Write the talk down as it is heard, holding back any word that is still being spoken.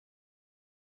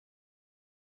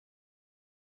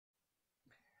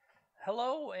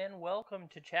Hello and welcome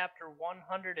to chapter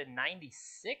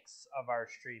 196 of our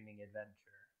streaming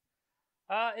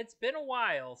adventure. It's been a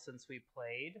while since we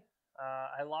played.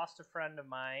 I lost a friend of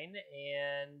mine,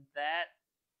 and that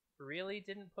really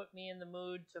didn't put me in the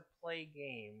mood to play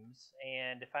games.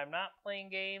 And if I'm not playing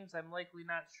games, I'm likely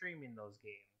not streaming those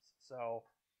games. So,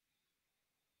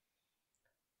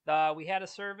 we had a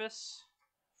service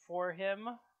for him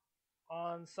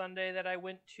on Sunday that I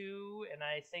went to, and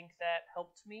I think that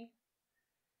helped me.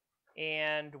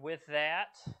 And with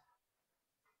that,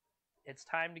 it's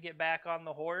time to get back on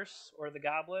the horse or the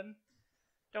goblin.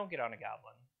 Don't get on a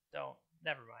goblin. Don't.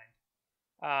 Never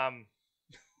mind.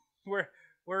 We're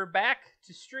we're back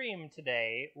to stream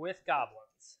today with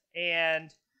goblins,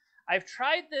 and I've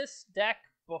tried this deck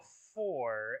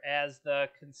before as the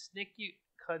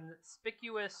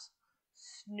conspicuous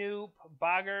Snoop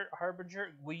Boggart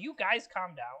Harbinger. Will you guys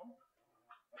calm down?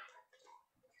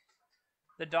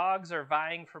 The dogs are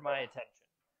vying for my attention.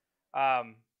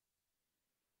 Um,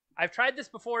 I've tried this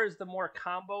before as the more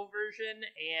combo version,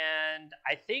 and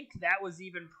I think that was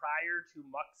even prior to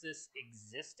Muxus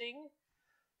existing.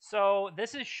 So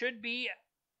this should be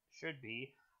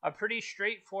a pretty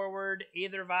straightforward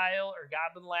either Vile or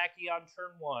Goblin Lackey on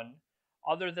turn one.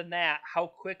 Other than that, how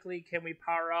quickly can we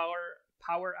power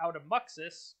out a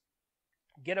Muxus,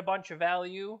 get a bunch of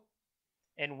value,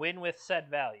 and win with said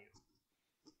value?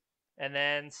 And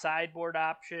then sideboard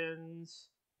options.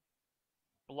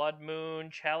 Blood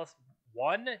Moon, Chalice.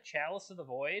 One Chalice of the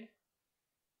Void?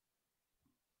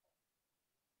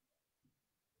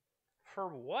 For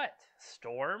what?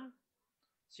 Storm?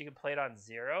 So you can play it on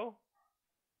 0?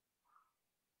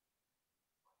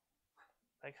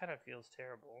 That kind of feels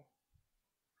terrible.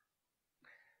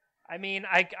 I mean,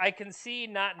 I can see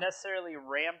not necessarily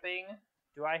ramping.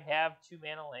 Do I have 2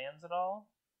 mana lands at all?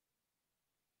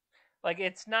 Like,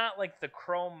 it's not like the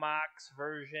Chrome Mox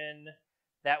version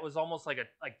that was almost like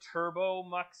Turbo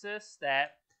Muxus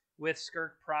that with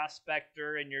Skirk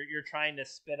Prospector and you're trying to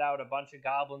spit out a bunch of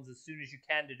goblins as soon as you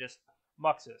can to just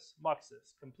Muxus,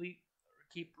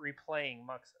 keep replaying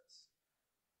Muxus.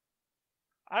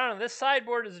 I don't know, this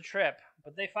sideboard is a trip,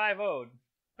 but they 5-0'd.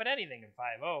 But anything can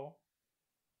 5-0.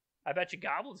 I bet you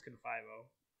goblins can 5-0.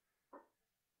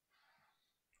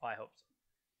 Well, I hope so.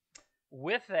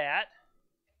 With that,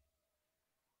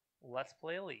 let's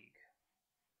play a league.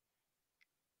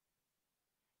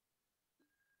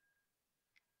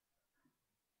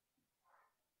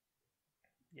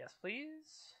 Yes,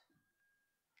 please.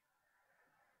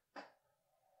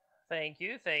 Thank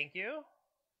you.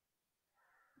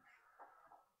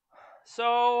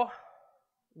 So,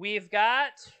 we've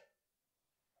got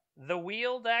the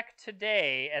wheel deck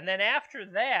today, and then after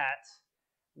that,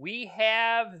 we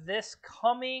have this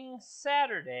coming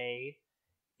Saturday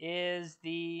is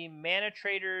the Mana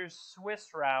Traders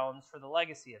Swiss rounds for the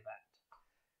Legacy event.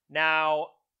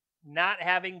 Now, not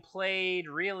having played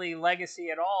really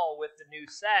Legacy at all with the new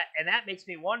set, and that makes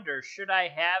me wonder, should I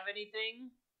have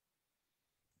anything?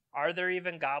 Are there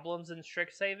even goblins in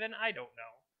Strixhaven? I don't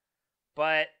know.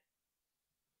 But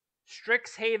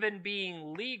Strixhaven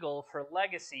being legal for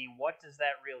Legacy, what does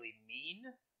that really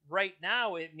mean? Right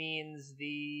now, it means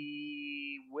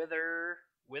the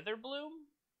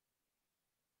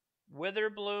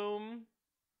Witherbloom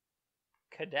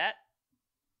Cadet.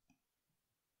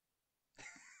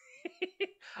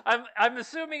 I'm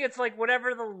assuming it's like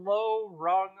whatever the low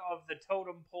rung of the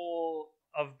totem pole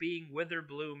of being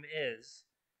Witherbloom is.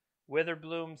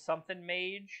 Witherbloom something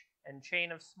mage and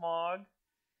Chain of Smog.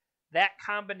 That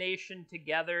combination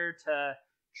together to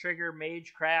trigger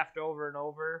Magecraft over and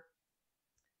over.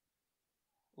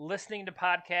 Listening to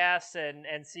podcasts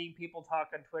and seeing people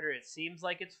talk on Twitter, it seems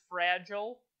like it's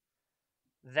fragile.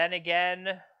 Then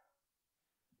again,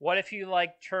 what if you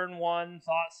turn one,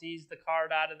 thought sees the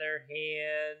card out of their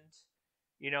hand,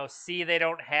 see they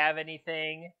don't have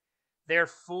anything. They're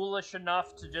foolish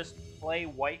enough to just play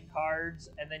white cards,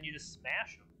 and then you just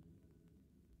smash them.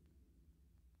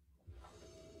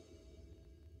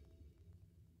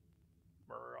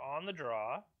 We're on the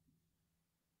draw.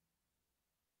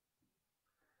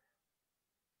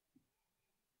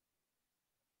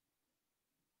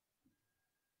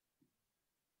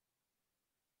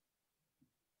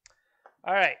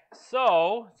 All right,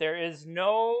 so there is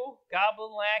no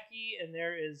Goblin Lackey and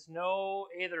there is no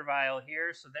Aether Vial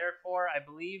here, so therefore I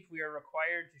believe we are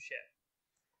required to ship.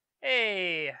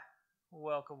 Hey,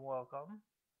 welcome.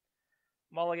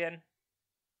 Mulligan.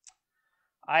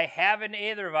 I have an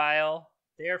Aether Vial,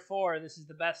 therefore this is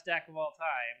the best deck of all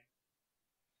time.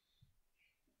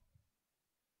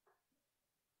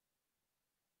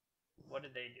 What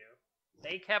did they do?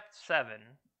 They kept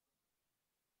 7.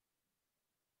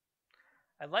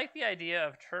 I like the idea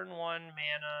of turn 1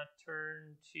 mana,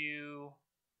 turn 2.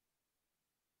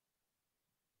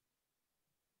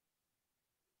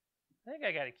 I think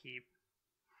I gotta keep.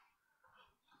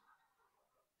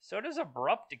 So does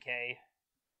Abrupt Decay.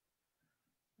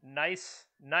 Nice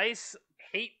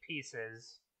hate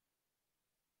pieces.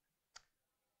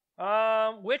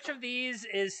 Which of these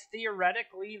is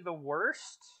theoretically the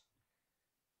worst?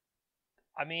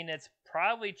 I mean, it's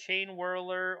probably Chain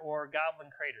Whirler or Goblin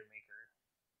Crater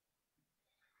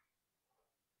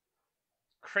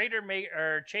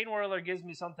Maker. Chain Whirler gives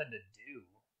me something to do.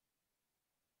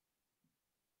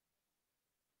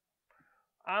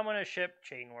 I'm gonna ship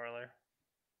Chain Whirler.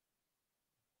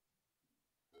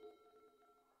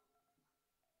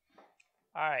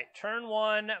 Alright, turn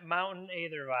 1, Mountain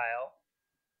Aether Vial.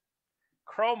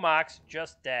 Chromox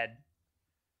just dead.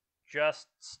 Just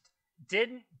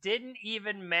didn't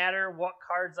even matter what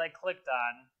cards I clicked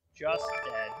on. Just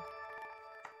dead.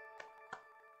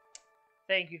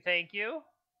 Thank you. Thank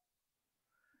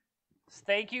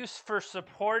you for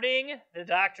supporting the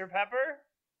Dr. Pepper.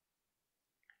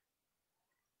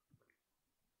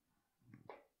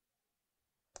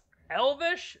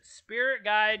 Elvish, Spirit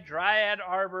Guide, Dryad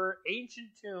Arbor,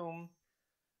 Ancient Tomb.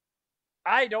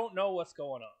 I don't know what's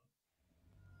going on.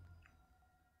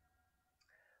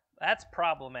 That's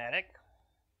problematic.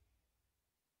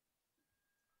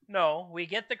 No, we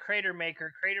get the Crater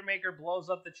Maker. Crater Maker blows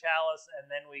up the Chalice, and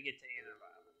then we get to Aether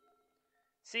Vial.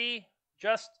 See?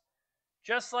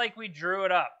 Just like we drew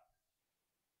it up.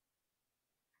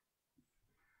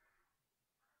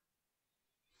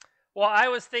 Well, I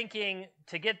was thinking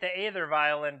to get the Aether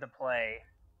Vial into play.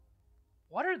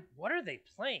 What are they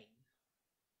playing?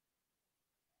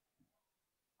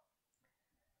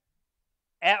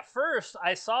 At first,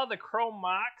 I saw the Chrome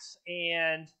Mox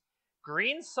and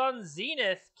Green Sun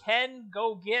Zenith can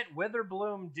go get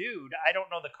Witherbloom Dude. I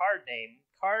don't know the card name.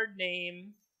 Card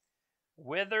name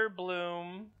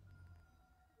Witherbloom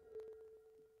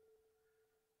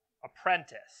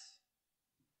Apprentice.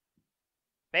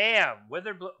 Bam!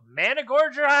 Witherbloom.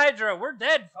 Managorger Hydra. We're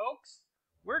dead, folks.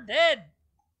 We're dead.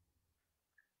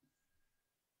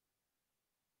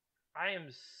 I am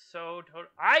so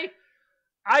total.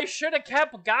 I should have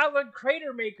kept Goblin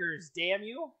Crater Makers, damn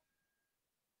you.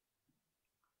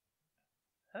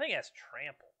 I think that's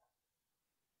Trample.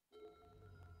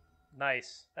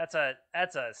 Nice. That's a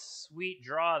sweet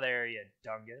draw there, you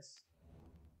dungus.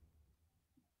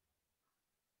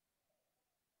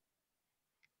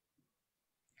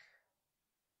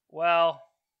 Well,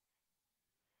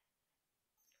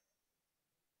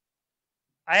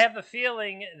 I have the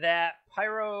feeling that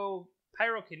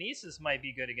Pyrokinesis might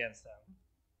be good against them.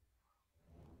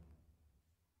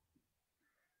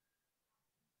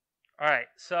 Alright,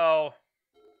 so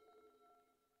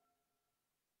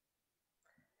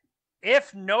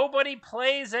if nobody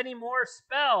plays any more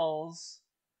spells,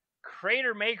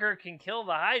 Crater Maker can kill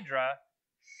the Hydra.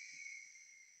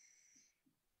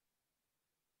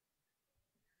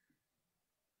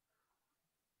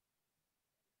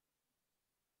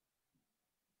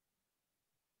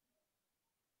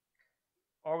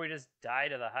 Or we just die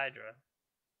to the Hydra.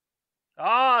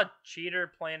 Oh, cheater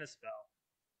playing a spell.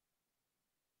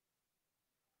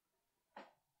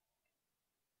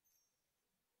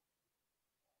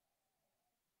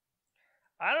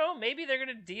 I don't know, maybe they're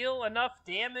going to deal enough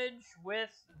damage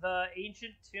with the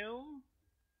Ancient Tomb?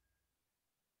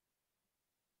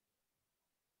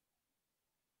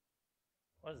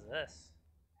 What is this?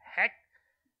 Heck.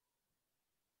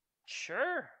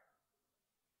 Sure.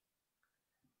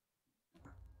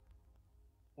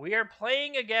 We are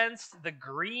playing against the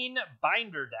green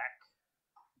binder deck.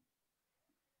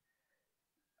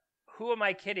 Who am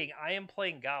I kidding? I am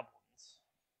playing Goblins.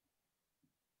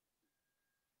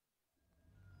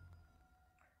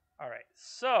 Alright,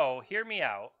 so hear me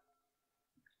out.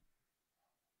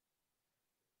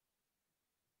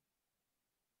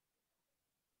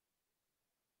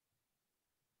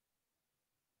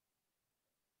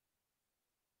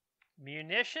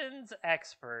 Munitions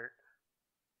Expert.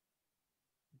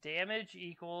 Damage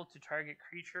equal to target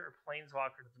creature or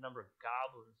planeswalker to the number of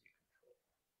goblins you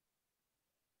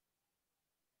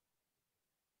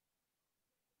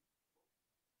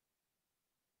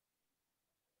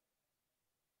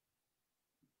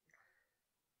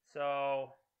control.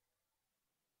 So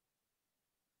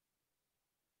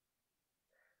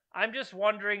I'm just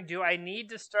wondering, do I need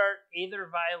to start Aether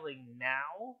Vialing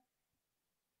now?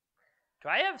 Do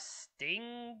I have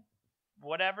Sting,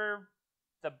 whatever,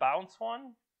 the bounce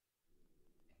one?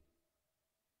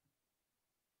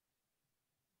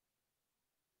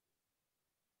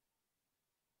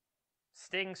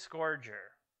 Sting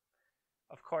Scourger.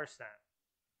 Of course not.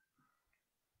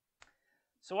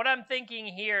 So what I'm thinking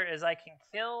here is I can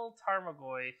kill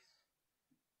Tarmogoyf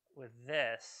with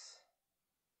this.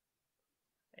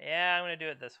 Yeah, I'm going to do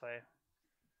it this way.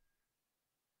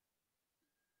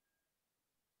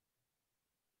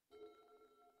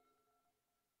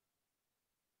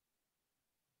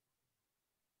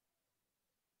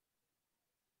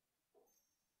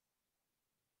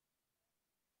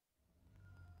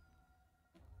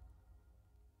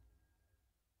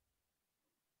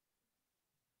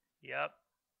 Yep.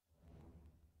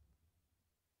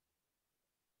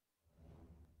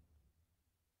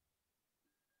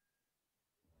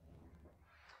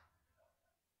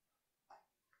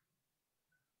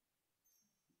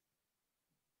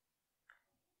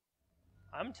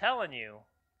 I'm telling you.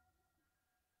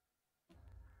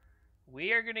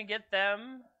 We are going to get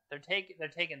them. They're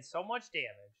taking so much damage.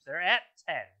 They're at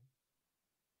 10.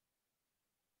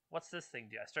 What's this thing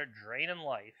do? I start draining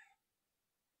life.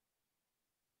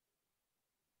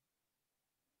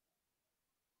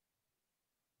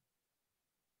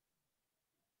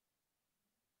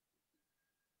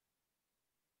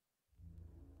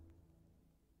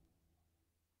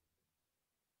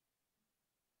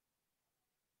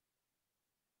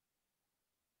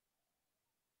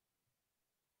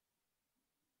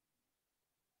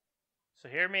 So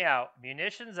hear me out.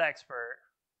 Munitions expert.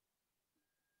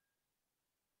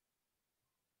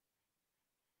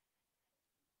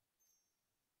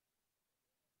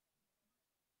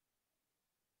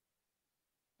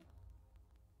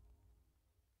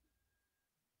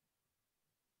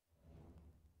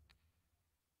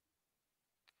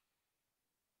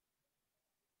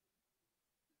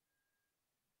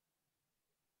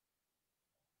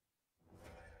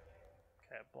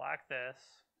 Okay, block this.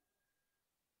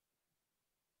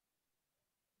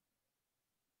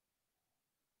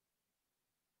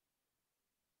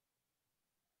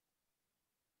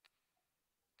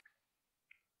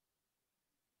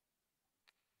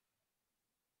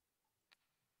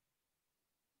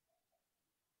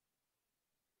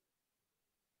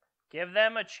 Give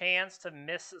them a chance to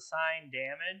misassign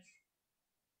damage.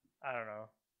 I don't know.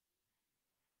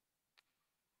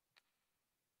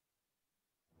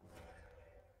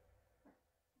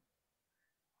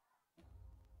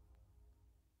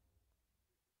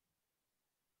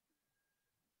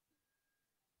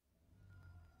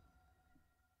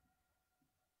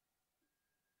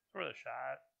 Worth a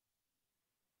shot.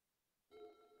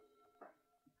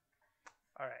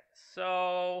 All right,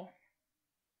 so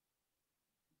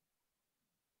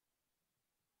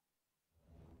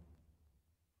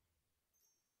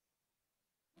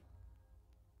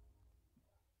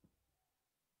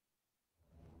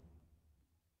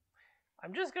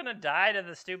I'm just gonna die to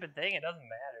the stupid thing. It doesn't matter.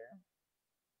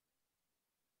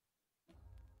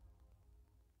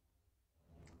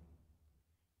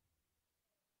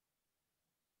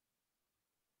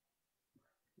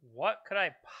 What could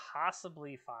I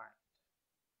possibly find?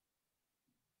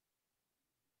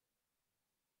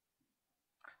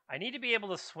 I need to be able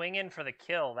to swing in for the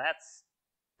kill. That's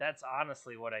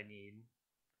honestly what I need.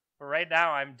 But right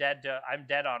now I'm dead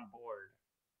on board.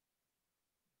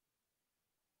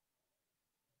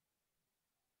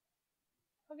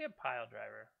 I'll get Pile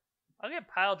Driver. I'll get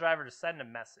Pile Driver to send a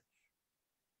message.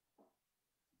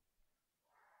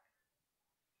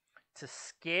 To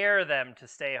scare them to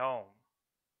stay home.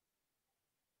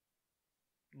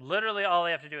 Literally all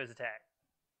they have to do is attack.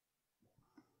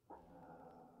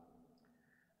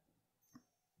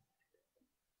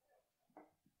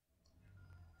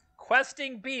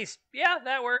 Questing Beast. Yeah,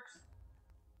 that works.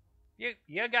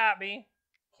 You got me.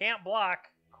 Can't block.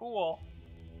 Cool.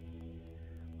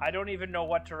 I don't even know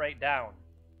what to write down.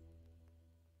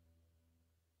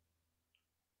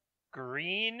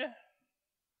 Green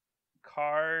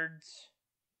cards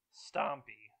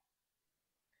Stompy.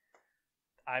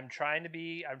 I'm trying to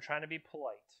be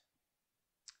polite.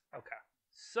 Okay.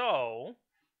 So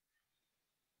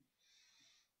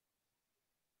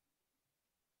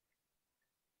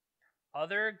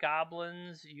other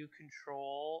goblins you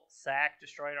control sack,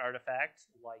 destroy an artifact,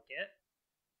 like it.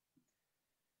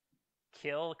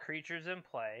 Kill creatures in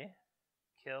play.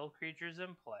 Kill creatures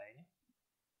in play.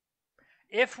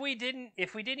 If we didn't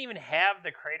even have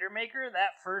the Crater Maker,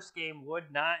 that first game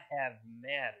would not have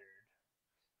mattered.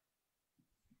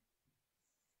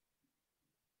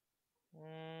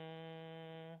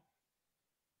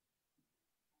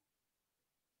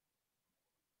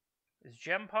 Is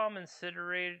Gem Palm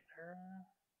Incinerator?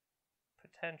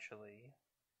 Potentially.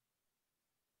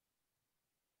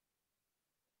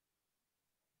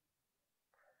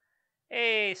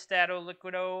 Hey, Stato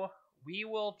Liquido. we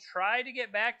will try to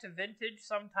get back to Vintage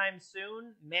sometime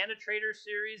soon. Mana Trader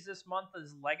series this month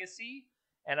is Legacy,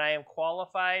 and I am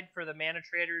qualified for the Mana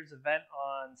Traders event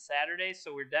on Saturday,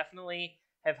 so we definitely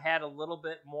have had a little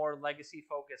bit more Legacy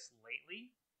focus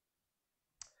lately.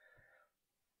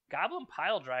 Goblin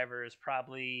Piledriver is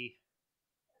probably...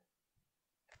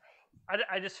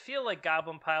 I just feel like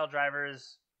Goblin Piledriver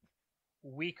is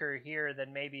weaker here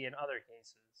than maybe in other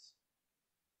cases.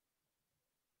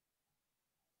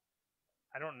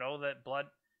 I don't know that Blood...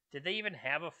 Did they even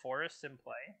have a forest in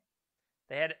play?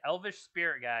 They had Elvish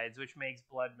Spirit Guides, which makes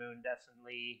Blood Moon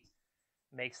definitely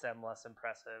makes them less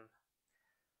impressive.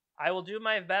 I will do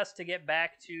my best to get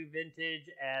back to Vintage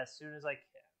as soon as I can.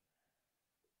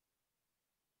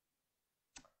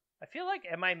 I feel like,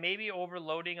 am I maybe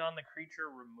overloading on the creature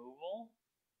removal?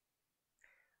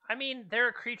 I mean, they're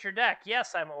a creature deck.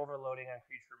 Yes, I'm overloading on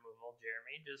creature removal,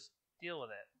 Jeremy. Just deal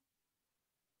with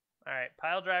it. Alright,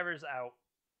 Piledriver's out.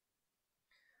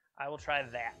 I will try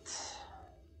that.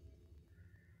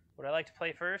 Would I like to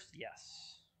play first?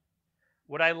 Yes.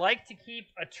 Would I like to keep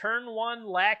a turn 1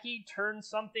 Lackey, turn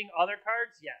something other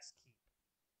cards? Yes,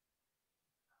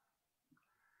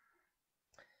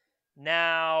 keep.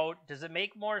 Now, does it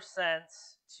make more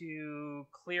sense to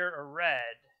clear a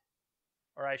red?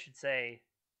 Or I should say...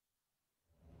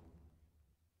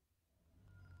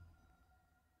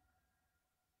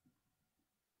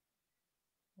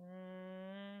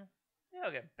 yeah,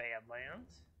 I'll get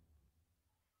Badlands.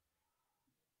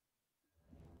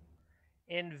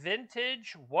 In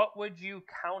Vintage, what would you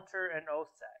counter an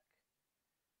Oath deck?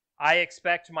 I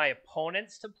expect my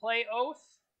opponents to play Oath.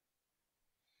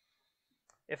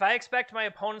 If I expect my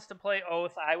opponents to play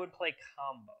Oath, I would play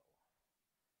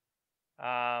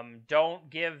Combo. Don't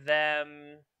give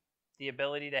them the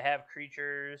ability to have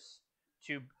creatures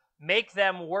to make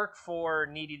them work for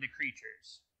needing the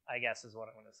creatures, I guess is what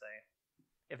I'm going to say,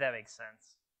 if that makes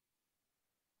sense.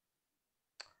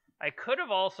 I could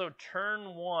have also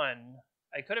turn 1...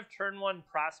 I could have turn 1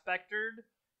 Prospectored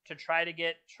to try to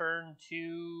get turn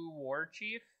 2 War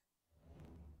Chief.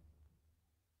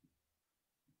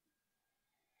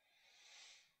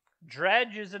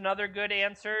 Dredge is another good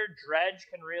answer. Dredge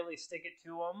can really stick it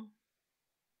to him.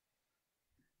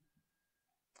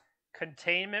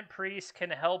 Containment Priest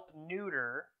can help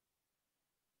neuter.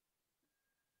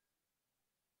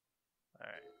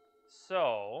 Alright,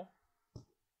 so...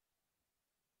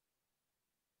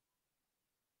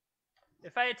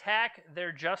 if I attack,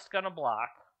 they're just going to block.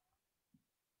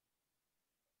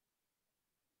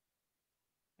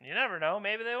 You never know.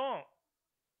 Maybe they won't.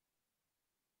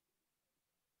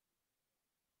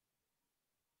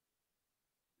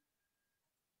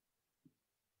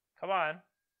 Come on.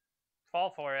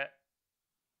 Fall for it.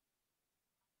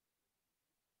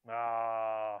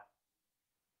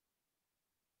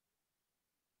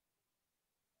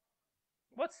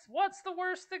 What's the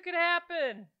worst that could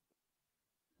happen?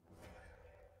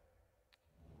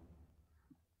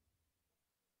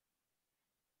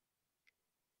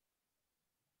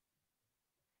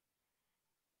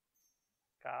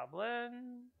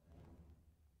 Goblin.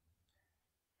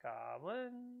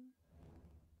 Goblin.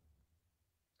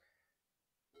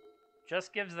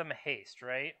 Just gives them haste,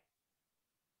 right?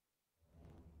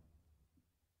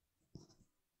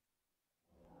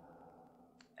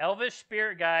 Elvish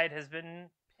Spirit Guide has been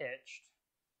pitched.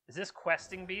 Is this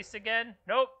Questing Beast again?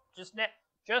 Nope.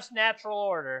 Just Natural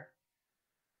Order.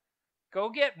 Go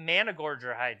get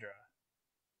Managorger Hydra.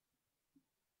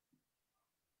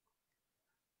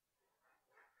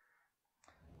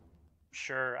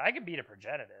 Sure, I could beat a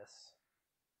Progenitus.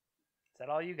 Is that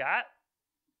all you got?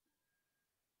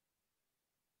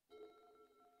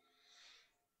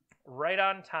 Right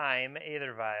on time,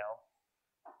 Aethervial.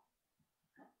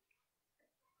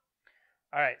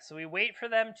 Alright, so we wait for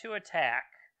them to attack,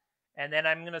 and then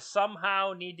I'm going to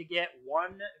somehow need to get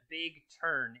one big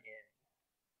turn in.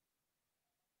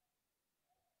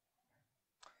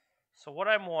 So what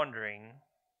I'm wondering,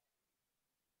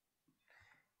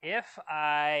 if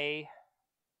I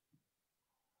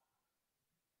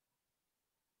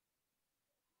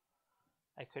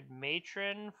could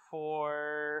Matron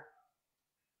for...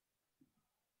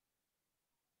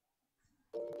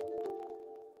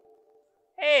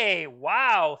 Hey,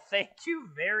 wow, thank you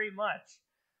very much.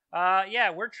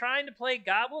 Yeah, we're trying to play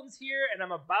Goblins here, and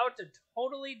I'm about to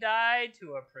totally die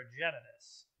to a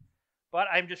Progenitus. But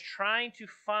I'm just trying to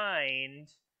find...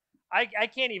 I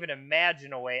can't even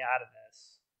imagine a way out of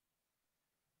this.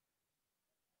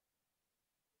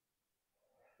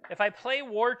 If I play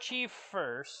War Chief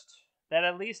first, then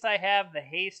at least I have the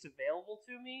haste available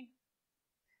to me.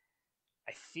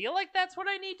 I feel like that's what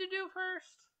I need to do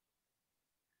first.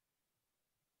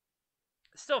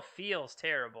 It still feels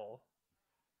terrible.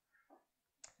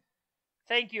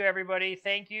 Thank you, everybody.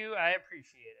 Thank you. I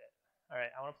appreciate it. All right,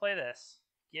 I want to play this.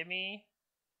 Give me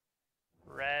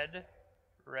red,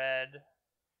 red,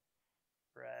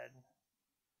 red.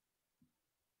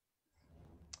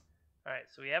 All right,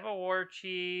 so we have a war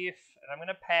chief, and I'm going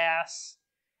to pass.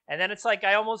 And then it's like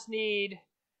I almost need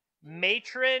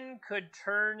Matron could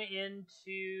turn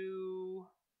into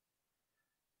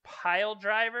Pile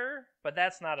Driver, but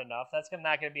that's not enough. That's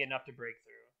not going to be enough to break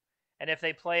through. And if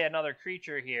they play another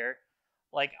creature here,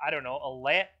 like, I don't know, a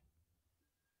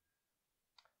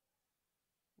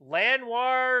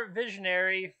Llanowar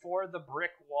Visionary for the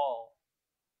brick wall.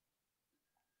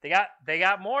 They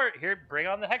got more. Here, bring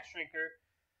on the Hex Drinker.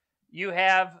 You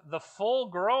have the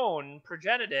full-grown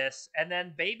Progenitus and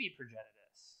then baby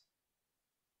Progenitus.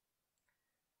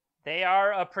 They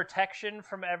are a protection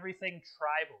from everything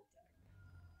tribal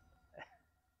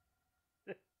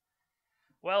deck.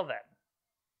 Well then.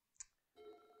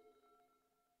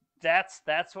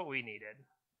 That's what we needed.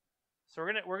 So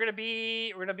we're gonna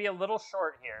be a little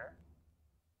short here.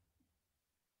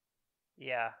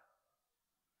 Yeah.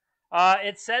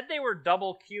 It said they were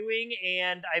double queuing,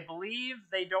 and I believe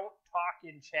they don't talk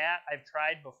in chat. I've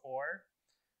tried before,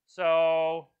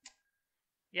 so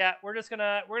yeah, we're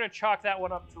gonna chalk that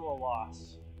one up to a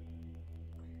loss,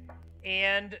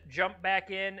 and jump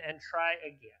back in and try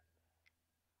again.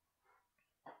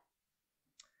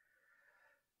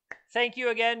 Thank you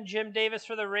again, Jim Davis,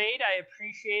 for the raid. I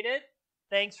appreciate it.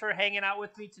 Thanks for hanging out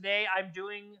with me today. I'm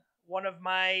doing one of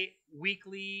my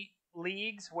weekly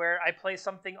leagues where I play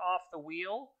something off the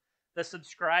wheel. The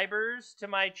subscribers to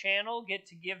my channel get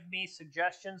to give me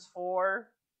suggestions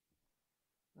for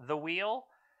the wheel.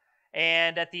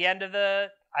 And at the end of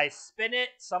I spin it,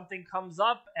 something comes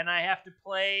up, and I have to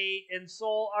play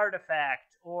Ensoul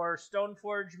Artifact, or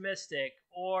Stoneforge Mystic,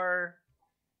 or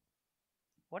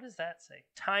what does that say?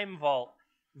 Time Vault.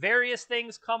 Various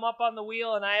things come up on the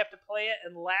wheel, and I have to play it.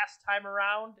 And last time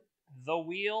around, the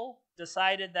wheel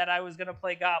decided that I was going to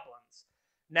play Goblins.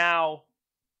 Now,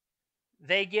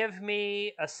 they give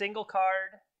me a single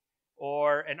card,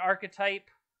 or an archetype,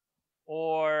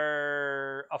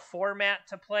 or a format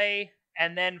to play,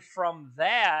 and then from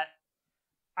that,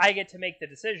 I get to make the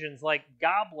decisions. Like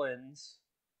Goblins,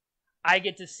 I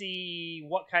get to see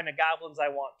what kind of Goblins I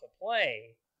want to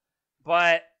play.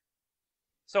 But,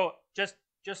 so, just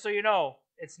so you know,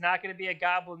 it's not going to be a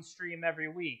Goblin stream every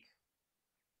week.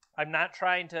 I'm not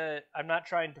trying to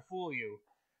fool you.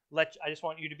 I just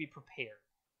want you to be prepared.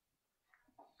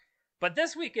 But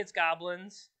this week it's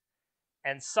Goblins,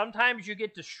 and sometimes you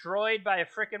get destroyed by a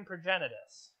frickin'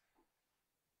 Progenitus.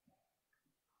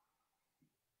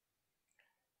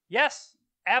 Yes,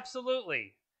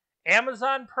 absolutely.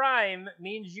 Amazon Prime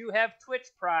means you have Twitch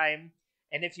Prime,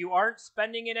 and if you aren't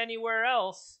spending it anywhere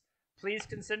else, please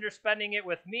consider spending it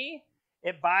with me.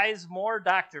 It buys more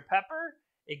Dr. Pepper.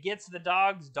 It gets the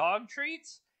dogs dog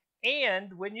treats.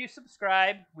 And when you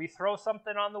subscribe, we throw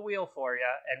something on the wheel for you.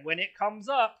 And when it comes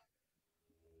up,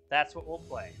 that's what we'll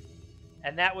play.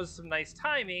 And that was some nice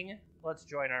timing. Let's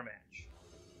join our match.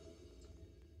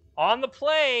 On the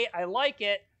play, I like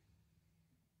it.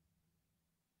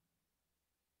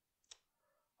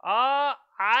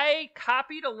 I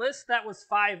copied a list that was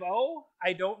 5-0.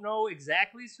 I don't know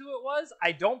exactly who it was.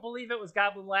 I don't believe it was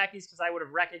Goblin Lackeys because I would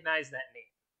have recognized that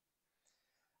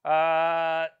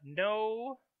name.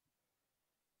 No.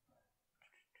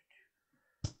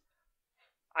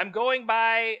 I'm going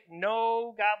by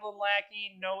no Goblin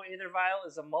Lackey, no Aethervial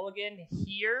is a mulligan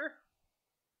here.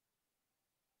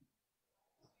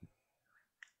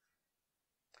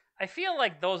 I feel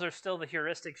like those are still the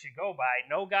heuristics you go by.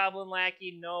 No Goblin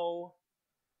Lackey, no...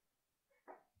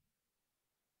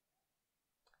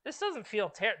 This doesn't feel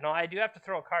terrible. No, I do have to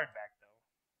throw a card back,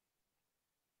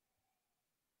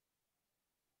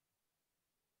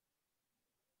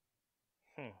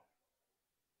 though.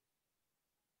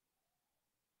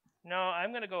 No, I'm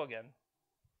going to go again.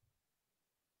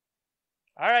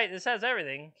 Alright, this has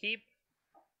everything. Keep.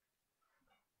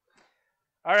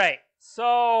 Alright,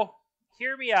 so...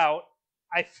 Hear me out.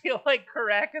 I feel like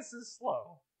Caracas is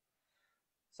slow.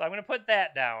 So I'm going to put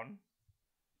that down.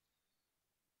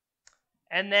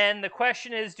 And then the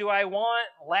question is, do I want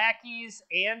Lackeys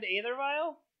and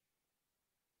Aethervial?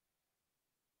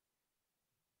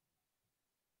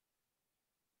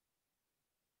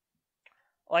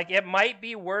 Like, it might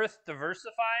be worth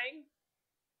diversifying.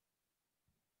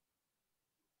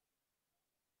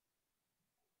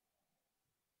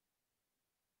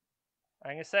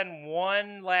 I'm gonna send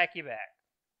one Lackey back.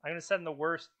 I'm gonna send the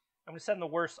worst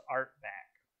art back.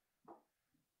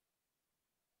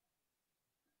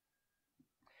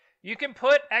 You can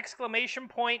put exclamation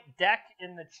point deck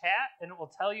in the chat and it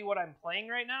will tell you what I'm playing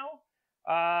right now.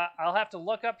 I'll have to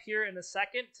look up here in a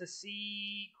second to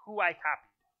see who I copied.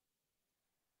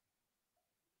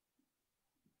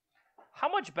 How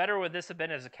much better would this have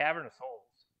been as a Cavern of Souls?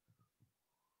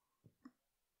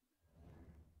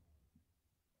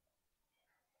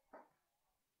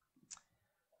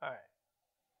 All right.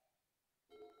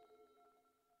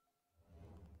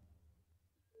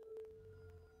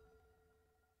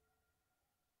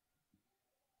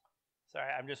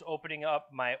 Sorry, I'm just opening up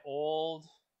my old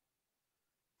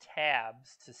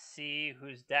tabs to see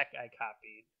whose deck I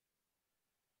copied.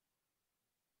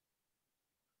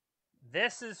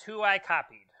 This is who I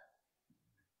copied.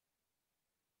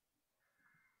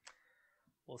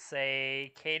 We'll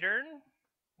say Cadern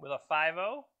with a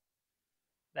 5-0.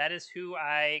 That is who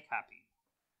I copied.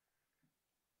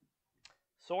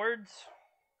 Swords.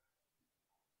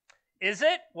 Is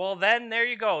it? Well, then there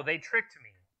you go. They tricked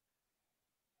me.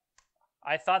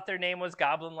 I thought their name was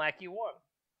Goblin Lackey 1.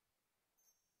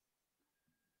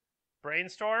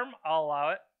 Brainstorm. I'll allow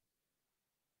it.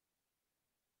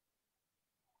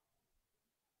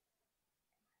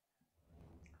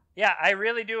 Yeah, I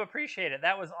really do appreciate it.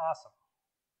 That was awesome.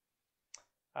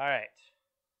 All right.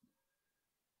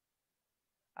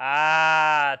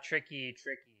 Ah, tricky.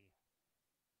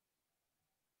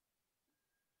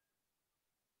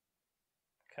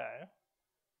 Okay.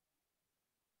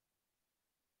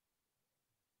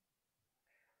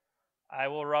 I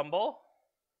will rumble.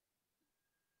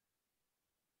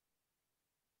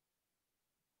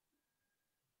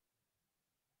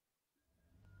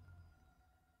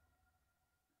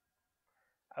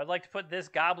 I would like to put this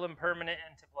goblin permanent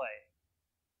into play.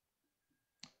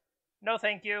 No,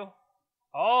 thank you.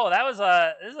 Oh, this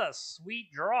is a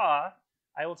sweet draw.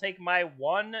 I will take my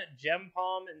 1 Gem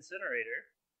Palm Incinerator.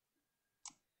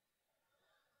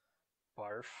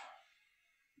 Barf.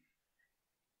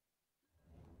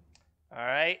 All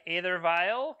right, Aether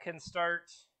Vial can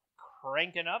start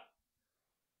cranking up.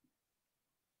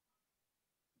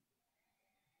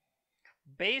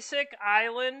 Basic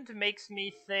Island makes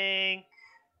me think...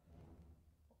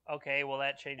 Okay, well,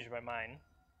 that changed my mind.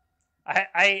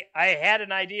 I had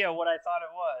an idea what I thought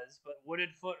it was, but Wooded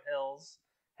Foothills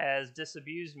has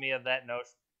disabused me of that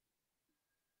notion.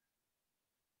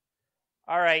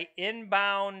 All right,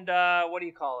 inbound, what do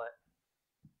you call it?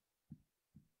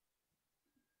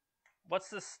 What's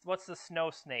the snow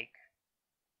snake?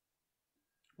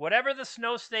 Whatever the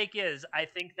snow snake is, I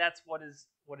think that's what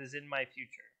is in my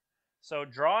future. So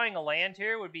drawing a land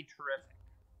here would be terrific.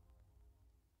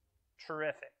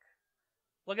 Terrific.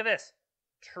 Look at this.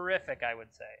 Terrific, I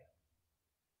would say.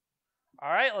 All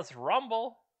right, let's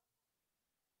rumble.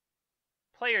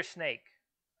 Player snake.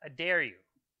 I dare you.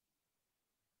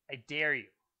 I dare you.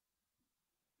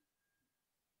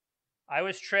 I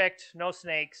was tricked. No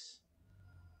snakes.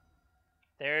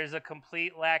 There's a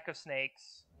complete lack of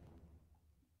snakes.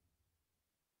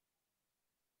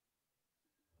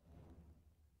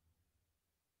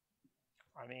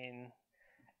 I mean,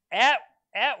 at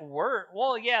work.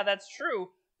 Well, yeah, that's true.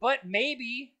 But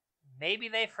maybe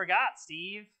they forgot,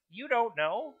 Steve. You don't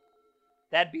know.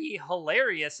 That'd be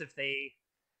hilarious if they...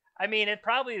 I mean, it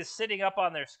probably is sitting up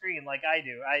on their screen like I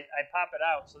do. I pop it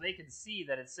out so they can see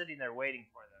that it's sitting there waiting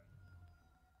for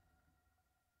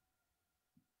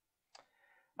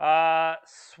them.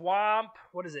 Swamp.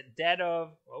 What is it? Dead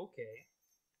of... Okay.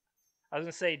 I was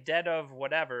going to say Dead of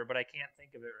whatever, but I can't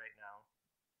think of it right now.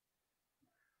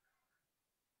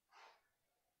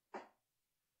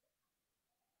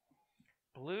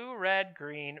 Blue, red,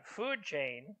 green. Food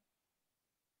chain.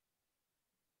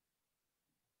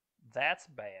 That's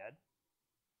bad.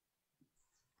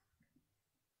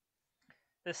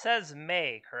 This says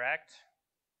May, correct?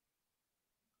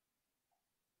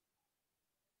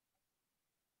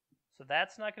 So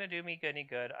that's not going to do me any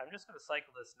good. I'm just going to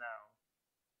cycle this now.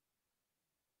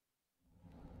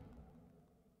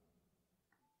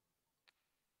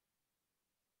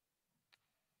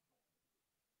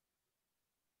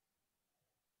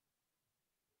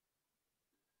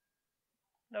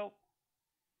 Nope.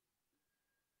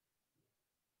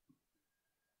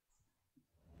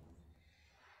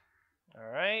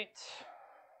 All right.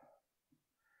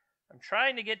 I'm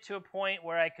trying to get to a point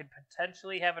where I could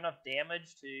potentially have enough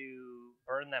damage to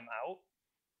burn them out.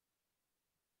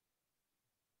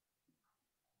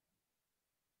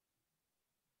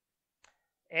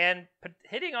 And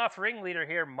hitting off Ringleader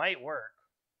here might work.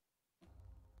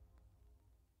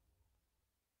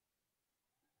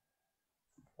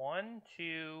 One,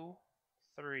 two,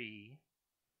 three.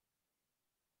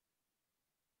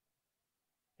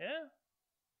 Yeah.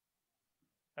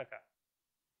 Okay.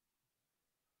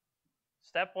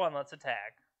 Step 1, let's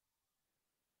attack.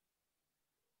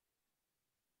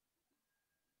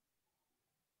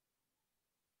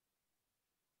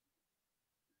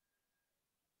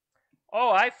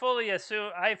 Oh, I fully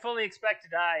expect to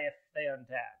die if they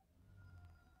untap.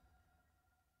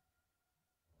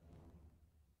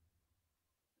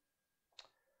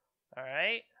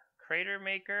 Alright. Crater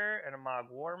Maker and a Mog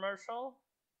War Marshal.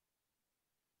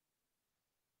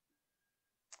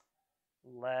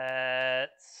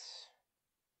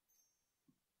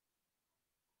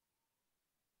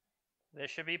 This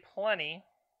should be plenty.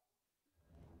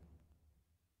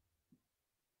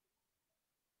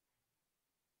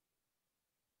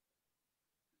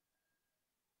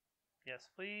 Yes,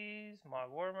 please.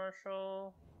 Mog War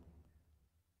Marshal.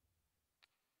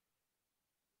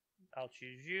 I'll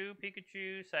choose you,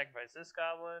 Pikachu. Sacrifice this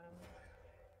goblin.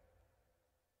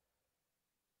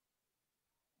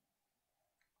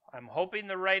 I'm hoping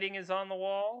the writing is on the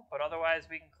wall, but otherwise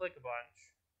we can click a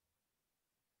bunch.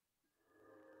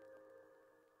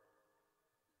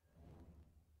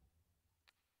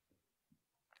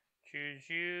 Choose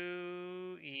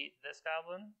you, eat this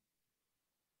goblin.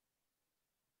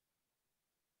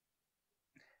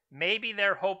 Maybe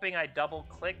they're hoping I double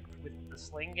click with the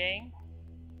Sling Gang.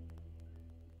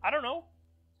 I don't know.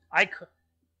 I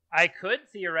could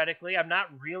theoretically. I'm not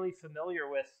really familiar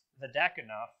with the deck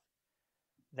enough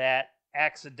that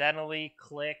accidentally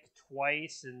click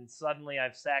twice and suddenly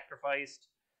I've sacrificed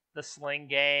the Sling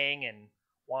Gang and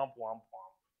womp womp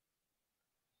womp.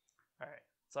 All right,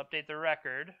 let's update the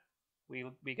record. We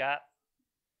got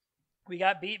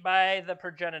beat by the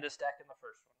Progenitus deck in the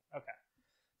first one. Okay,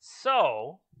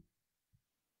 so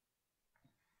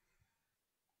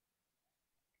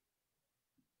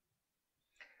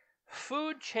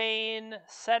food chain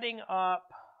setting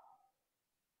up.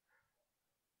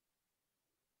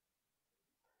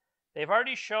 They've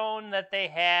already shown that they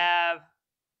have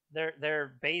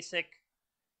their basic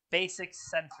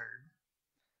centered,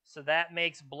 so that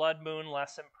makes Blood Moon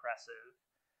less impressive.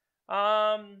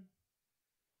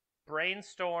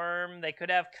 Brainstorm, they could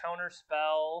have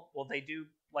Counterspell. Well, they do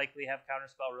likely have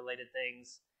Counterspell related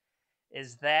things.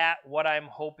 Is that what I'm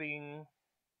hoping?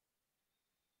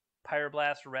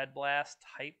 Pyroblast, Red Blast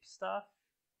type stuff?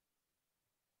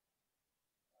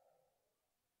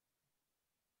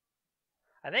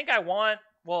 I think I want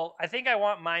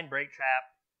Mind Break Trap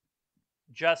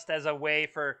just as a way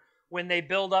for when they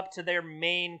build up to their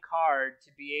main card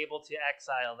to be able to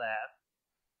exile that.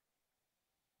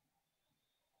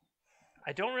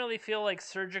 I don't really feel like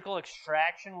Surgical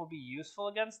Extraction will be useful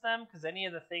against them because any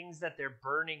of the things that they're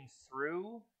burning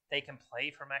through, they can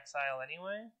play from exile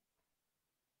anyway.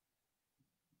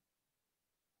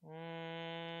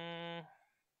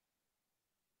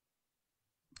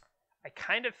 I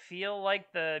kind of feel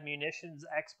like the munitions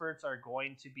experts are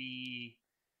going to be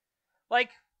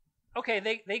like, okay,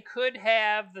 they could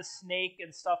have the snake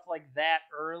and stuff like that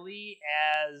early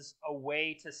as a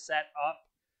way to set up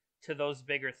to those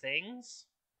bigger things.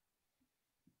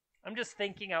 I'm just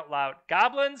thinking out loud.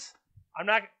 Goblins,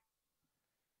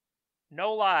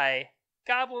 no lie,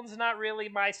 Goblins not really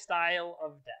my style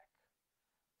of deck.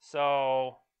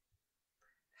 So,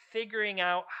 figuring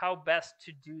out how best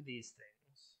to do these things.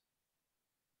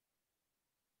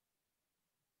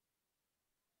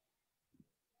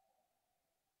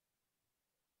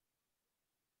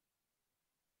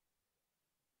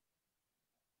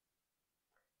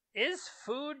 Is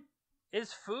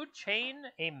food chain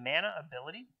a mana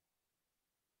ability?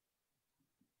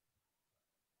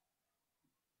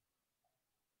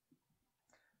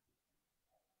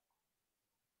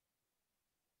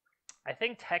 I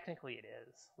think technically it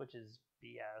is, which is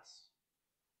BS.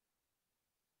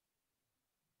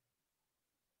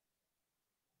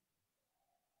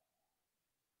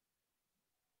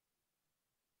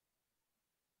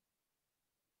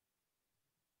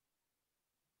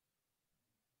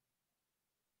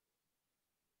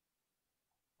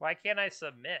 Why can't I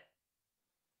submit?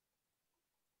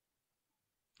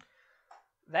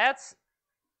 That's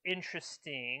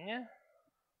interesting.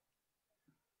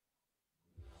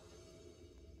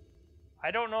 I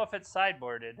don't know if it's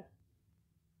sideboarded.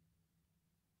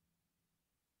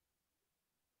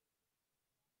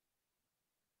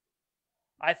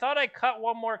 I thought I cut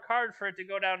one more card for it to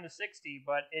go down to 60,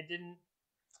 but it didn't.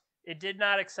 It did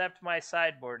not accept my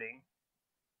sideboarding.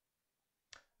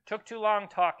 Took too long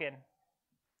talking.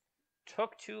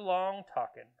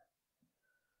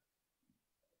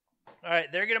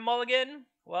 Alright, they're gonna mulligan.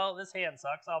 Well, this hand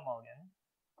sucks. I'll mulligan.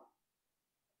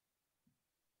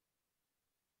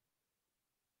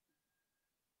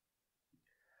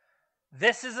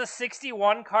 This is a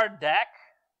 61 card deck.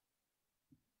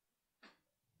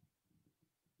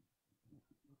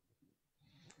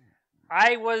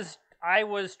 I was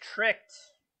tricked.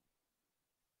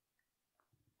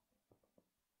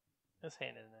 This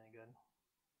hand isn't any good.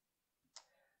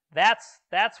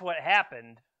 That's what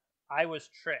happened. I was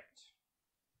tricked.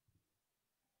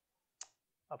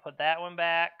 I'll put that one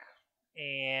back,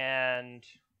 and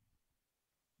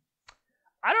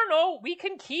I don't know. We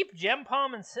can keep Gem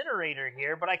Palm Incinerator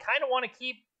here, but I kind of want to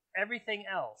keep everything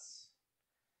else.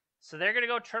 So they're going to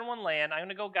go turn 1 land. I'm going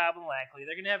to go Goblin Lackey.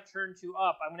 They're going to have turn 2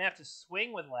 up. I'm going to have to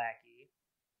swing with Lackey.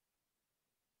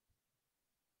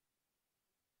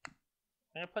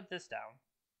 I'm going to put this down.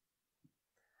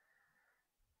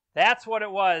 That's what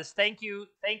it was. Thank you,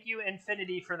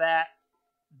 Infinity, for that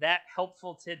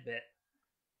helpful tidbit.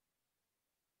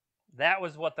 That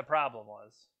was what the problem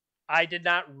was. I did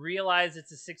not realize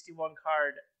it's a 61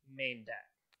 card main deck.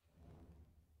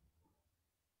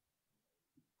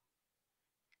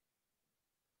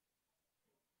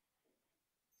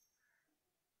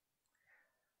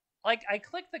 Like, I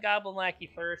clicked the Goblin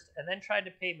Lackey first and then tried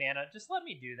to pay mana. Just let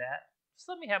me do that. Just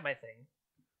let me have my thing.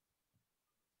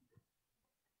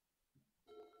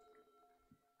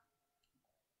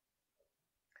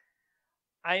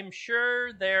 I'm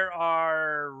sure there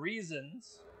are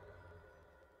reasons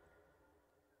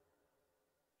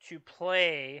to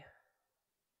play.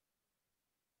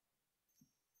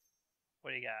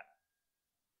 What do you got?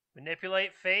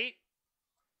 Manipulate Fate.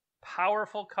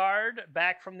 Powerful card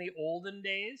back from the olden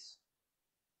days.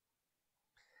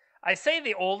 I say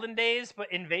the olden days,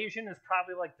 but Invasion is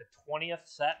probably like the 20th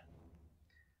set.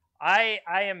 I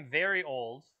am very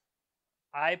old.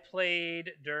 I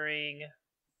played during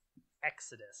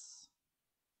Exodus.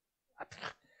 I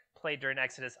played during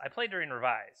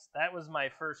Revised. That was my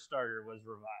first starter, was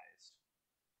Revised.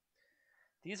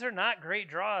 These are not great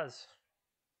draws.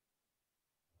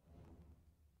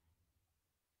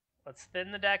 Let's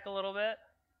thin the deck a little bit.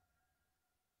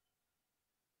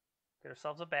 Get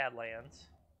ourselves a Badlands.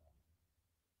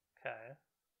 Okay.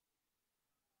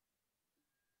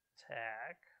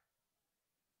 Attack.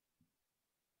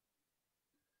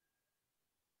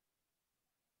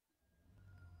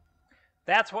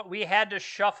 That's what we had to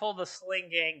shuffle the Sling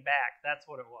Gang back. That's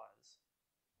what it was.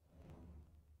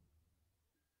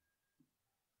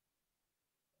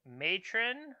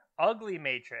 Matron. Ugly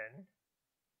Matron.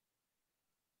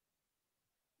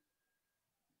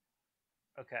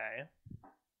 Okay.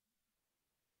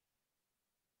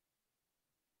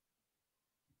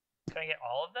 Can I get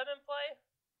all of them in play?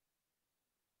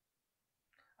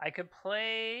 I could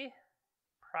play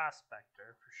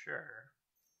Prospector for sure.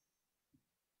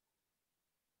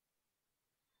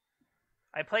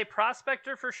 I play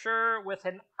Prospector for sure with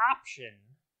an option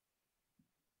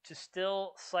to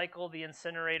still cycle the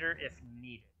Incinerator if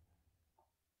needed.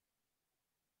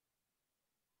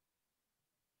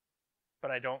 But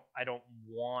I don't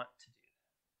want to do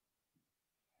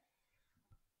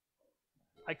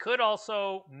that. I could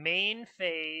also main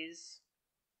phase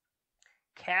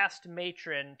cast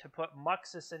Matron to put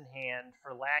Muxus in hand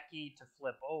for Lackey to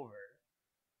flip over.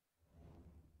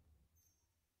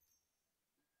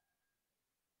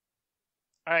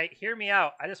 All right, hear me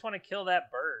out. I just want to kill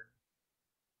that bird.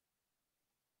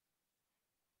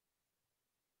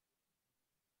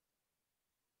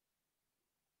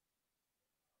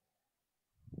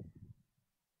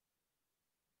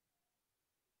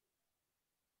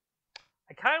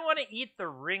 I kind of want to eat the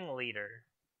ringleader.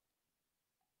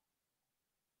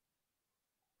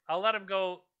 I'll let him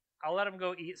go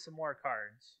eat some more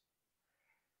cards.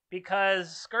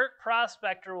 Because Skirt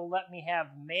Prospector will let me have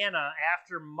mana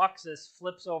after Muxus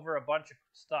flips over a bunch of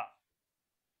stuff.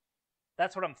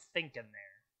 That's what I'm thinking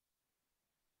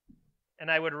there.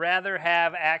 And I would rather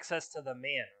have access to the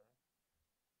mana.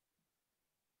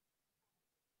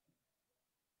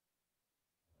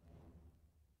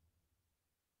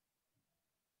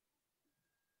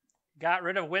 Got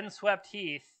rid of Windswept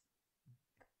Heath.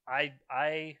 I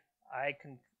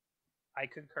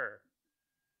concur.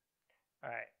 All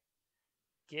right.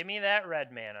 Give me that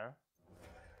red mana.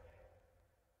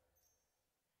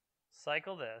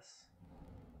 Cycle this.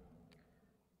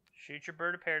 Shoot your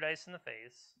Bird of Paradise in the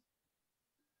face.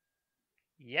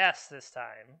 Yes, this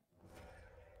time.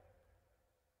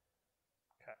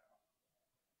 Okay.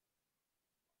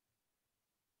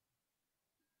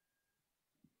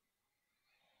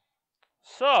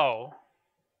 So,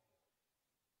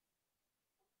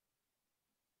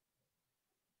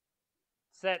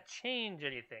 does that change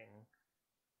anything?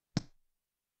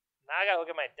 Now I gotta look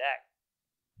at my deck.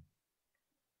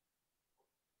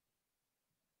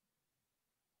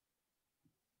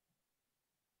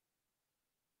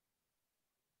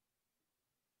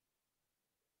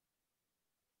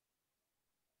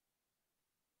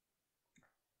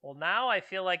 Well, now I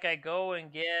feel like I go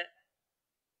and get...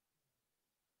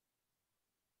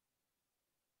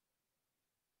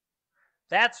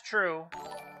 That's true.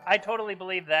 I totally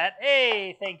believe that.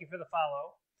 Hey, thank you for the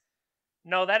follow.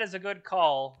 No, that is a good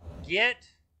call. Get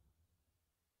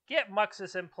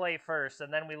Muxus in play first,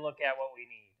 and then we look at what we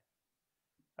need.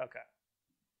 Okay.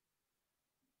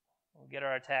 We'll get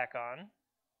our attack on.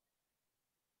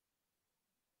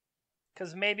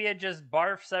 Because maybe it just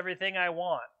barfs everything I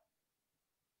want.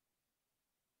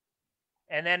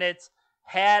 And then it's,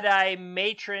 had I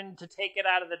Matron to take it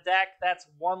out of the deck, that's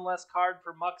one less card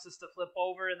for Muxus to flip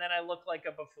over, and then I look like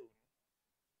a buffoon.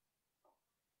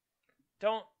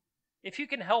 If you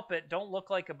can help it, don't look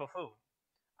like a buffoon.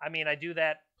 I mean, I do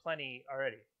that plenty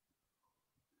already.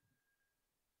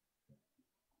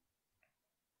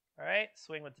 All right,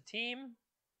 swing with the team.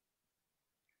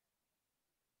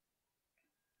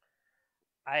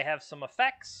 I have some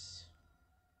effects.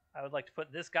 I would like to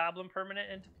put this Goblin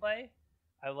permanent into play.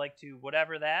 I would like to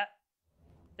whatever that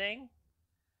thing.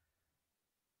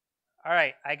 All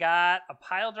right, I got a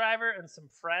pile driver and some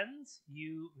friends.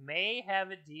 You may have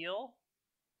a deal.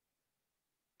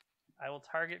 I will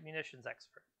target munitions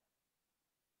expert.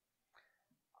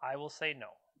 I will say no.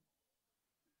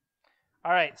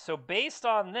 All right, so based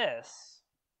on this,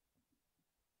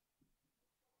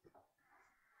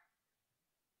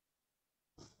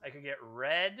 I could get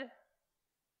red.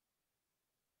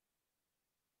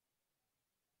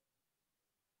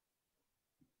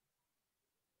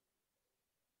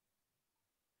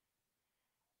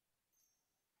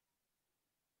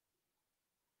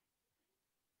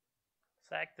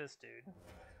 Sack this dude.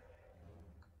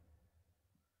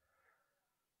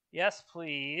 Yes,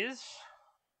 please.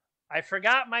 I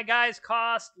forgot my guys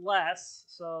cost less,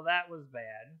 so that was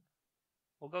bad.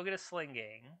 We'll go get a Sling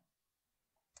Gang.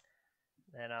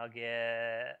 Then I'll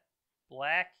get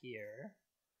black here.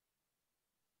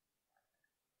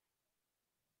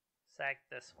 Sack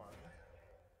this one.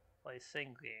 Play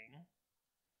Sling Gang.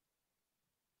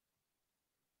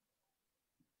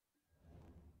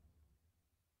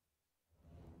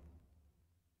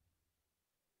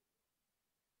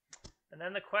 And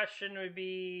then the question would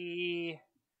be,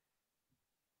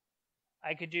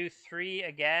 I could do 3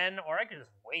 again, or I could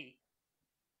just wait.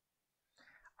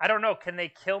 I don't know. Can they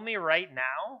kill me right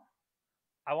now?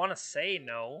 I want to say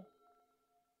no.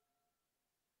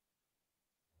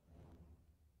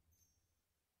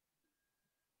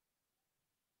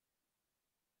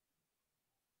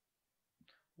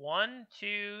 One,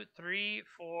 two, three,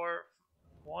 four.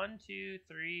 1, 2,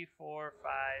 3, 4,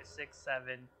 5, 6,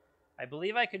 7. I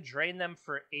believe I could drain them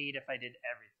for 8 if I did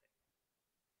everything.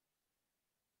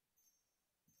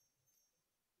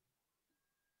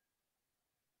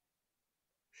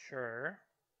 Sure.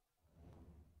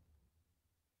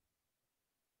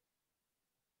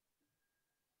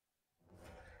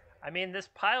 I mean, this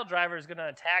pile driver is going to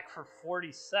attack for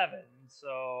 47,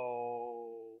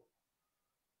 so...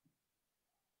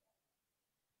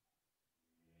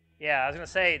 Yeah, I was going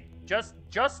to say,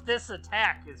 just this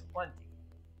attack is plenty.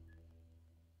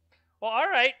 Well, all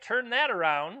right, turn that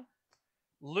around.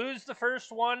 Lose the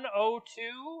first one 0-2,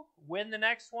 win the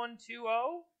next one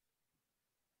 2-0.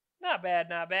 Not bad,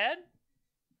 not bad.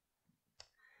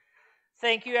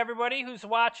 Thank you, everybody who's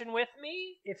watching with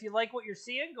me. If you like what you're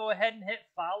seeing, go ahead and hit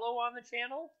follow on the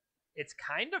channel. It's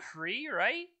kind of free,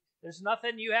 right? There's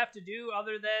nothing you have to do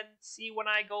other than see when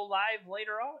I go live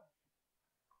later on.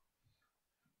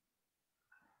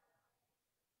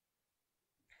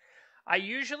 I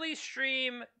usually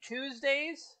stream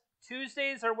Tuesdays.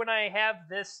 Tuesdays are when I have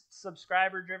this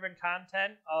subscriber-driven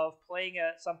content of playing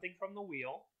something from the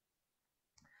wheel.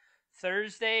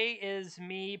 Thursday is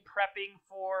me prepping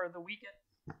for the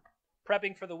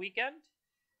weekend.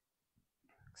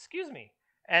 Excuse me.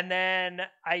 And then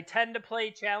I tend to play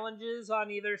challenges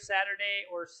on either Saturday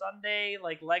or Sunday,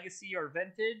 like Legacy or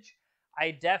Vintage.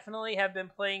 I definitely have been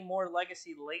playing more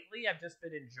Legacy lately. I've just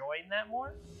been enjoying that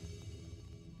more.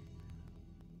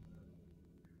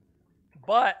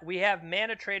 But we have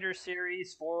Mana Trader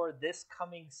series for this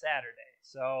coming Saturday.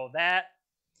 So that,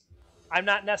 I'm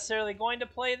not necessarily going to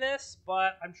play this,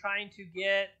 but I'm trying to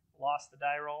get, lost the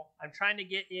die roll. I'm trying to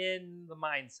get in the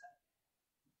mindset.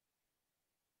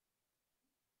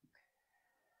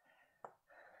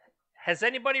 Has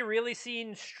anybody really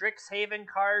seen Strixhaven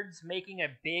cards making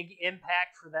a big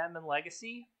impact for them in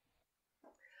Legacy?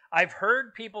 I've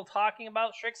heard people talking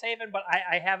about Strixhaven, but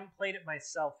I haven't played it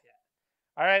myself yet.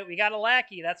 All right, we got a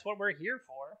lackey. That's what we're here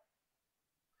for.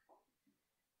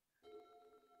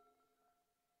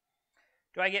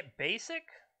 Do I get basic?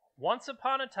 Once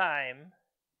upon a time,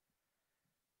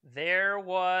 there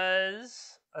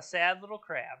was a sad little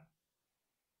crab,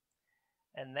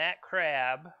 and that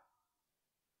crab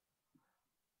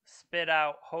spit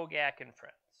out Hogak and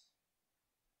friends.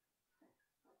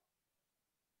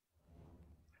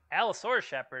 Allosaurus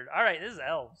Shepherd. All right, this is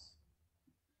elves.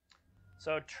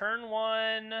 So turn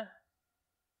 1,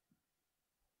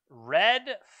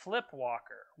 red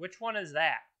Flipwalker. Which one is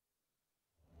that?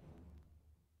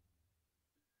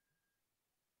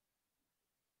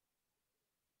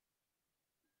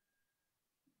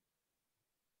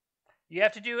 You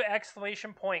have to do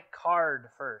exclamation point card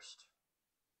first.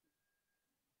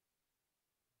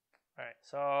 All right,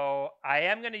 so I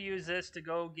am going to use this to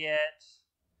go get...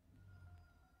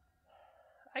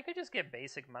 I could just get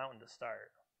basic mountain to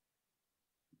start.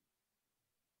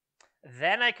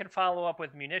 Then I could follow up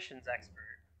with munitions expert.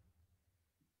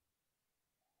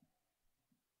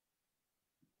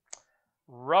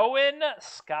 Rowan,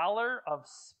 Scholar of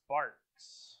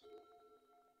Sparks.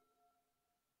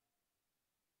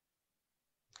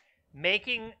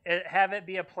 Making it, have it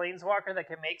be a planeswalker that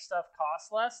can make stuff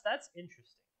cost less? That's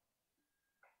interesting.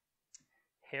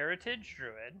 Heritage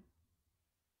Druid.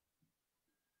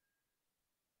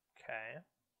 Okay.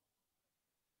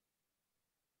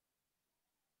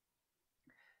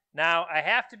 Now, I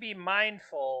have to be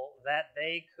mindful that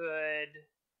they could...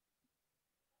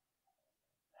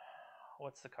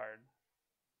 What's the card?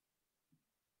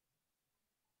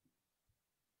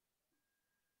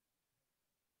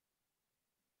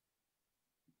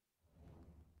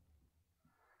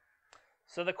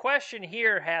 So the question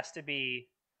here has to be,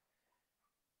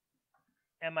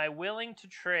 am I willing to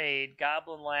trade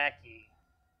Goblin Lackey?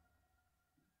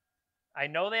 I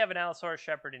know they have an Allosaurus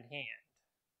Shepherd in hand.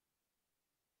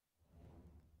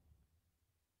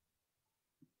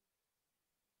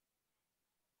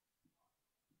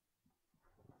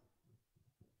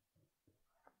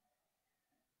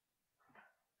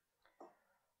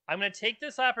 I'm going to take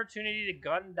this opportunity to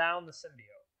gun down the symbiote.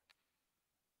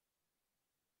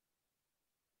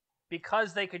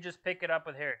 Because they could just pick it up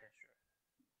with Heritage.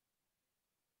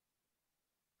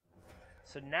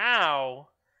 So now,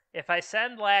 if I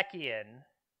send Lackey in,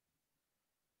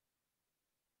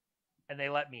 and they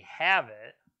let me have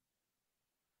it,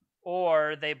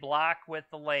 or they block with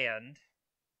the land,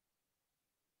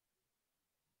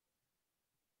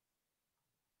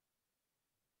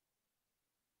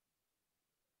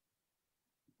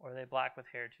 or they block with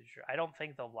Heritage Druid. I don't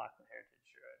think they'll block with Heritage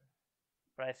Druid,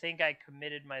 but I think I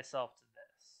committed myself to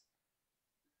this.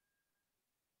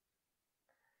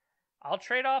 I'll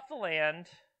trade off the land.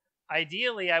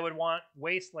 Ideally, I would want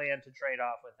Wasteland to trade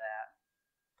off with that.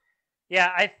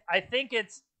 Yeah, I think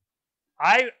it's...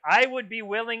 I would be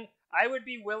willing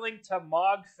to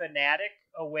Mog Fanatic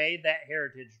away that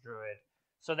Heritage Druid.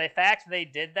 So the fact they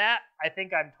did that, I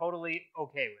think I'm totally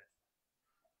okay with.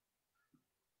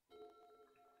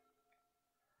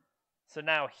 So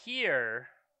now here,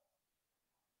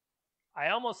 I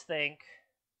almost think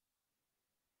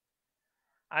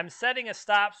I'm setting a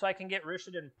stop so I can get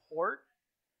Rishadan Port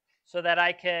so that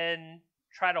I can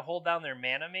try to hold down their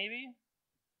mana maybe.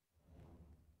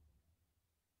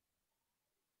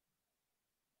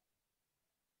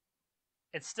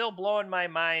 It's still blowing my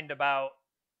mind about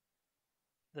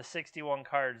the 61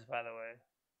 cards, by the way.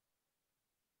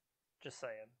 Just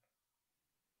saying.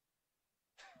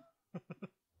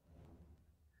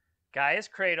 Gaia's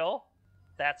Cradle.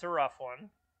 That's a rough one.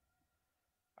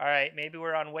 Alright, maybe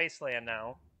we're on Wasteland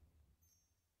now.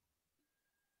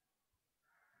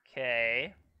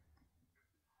 Okay.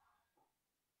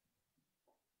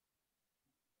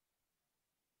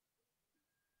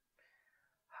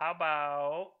 How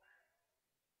about...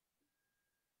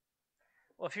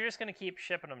 Well, if you're just going to keep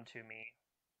shipping them to me...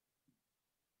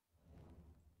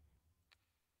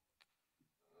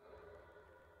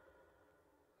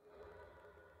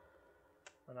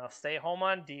 And I'll stay home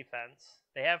on defense.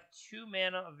 They have 2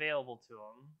 mana available to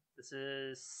them. This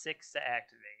is 6 to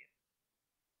activate.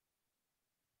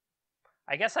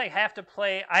 I guess I have to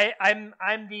play... I'm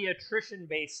the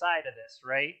attrition-based side of this,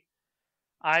 right?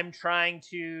 I'm trying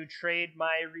to trade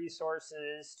my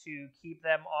resources to keep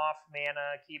them off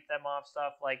mana, keep them off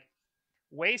stuff. Like,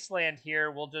 Wasteland here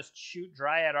will just shoot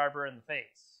Dryad Arbor in the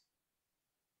face.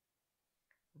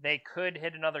 They could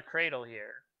hit another Cradle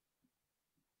here.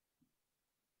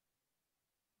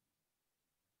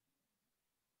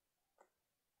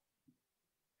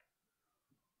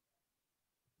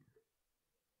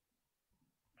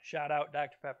 Shout out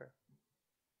Dr. Pepper.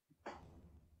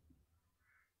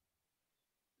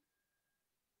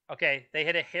 Okay, they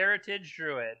hit a Heritage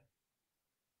Druid.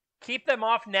 Keep them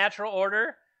off natural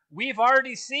order. we've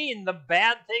already seen the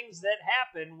bad things that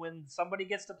happen when somebody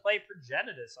gets to play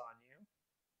Progenitus on you.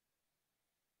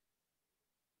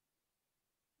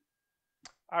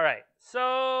 All right,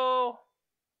 so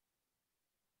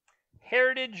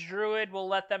Heritage Druid will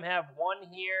let them have 1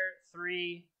 here,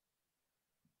 3.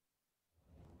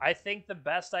 I think the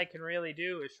best I can really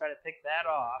do is try to pick that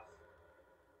off.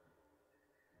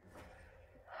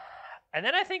 And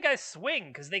then I think I swing,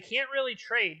 because they can't really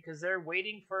trade, because they're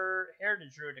waiting for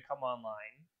Heritage Druid to come online.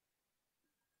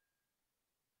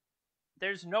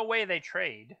 There's no way they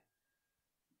trade.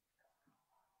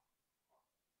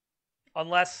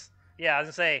 Unless, yeah, I was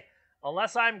going to say,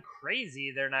 unless I'm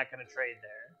crazy, they're not going to trade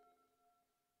there.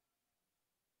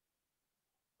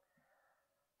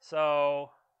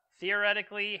 So,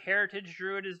 theoretically, Heritage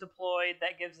Druid is deployed.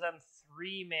 That gives them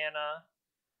 3 mana.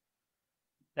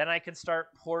 Then I can start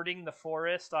porting the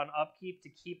forest on upkeep to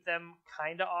keep them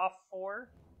kind of off 4.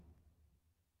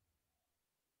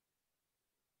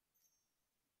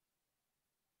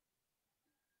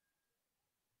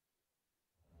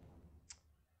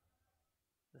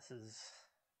 This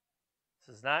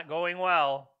is not going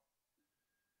well.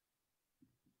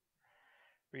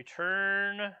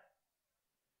 Return,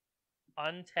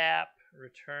 untap,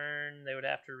 return. They would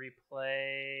have to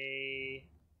replay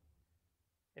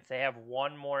if they have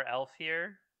 1 more elf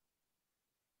here.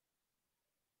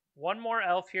 1 more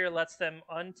elf here lets them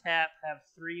untap, have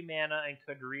 3 mana, and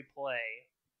could replay.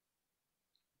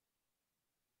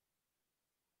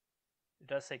 It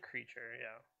does say creature,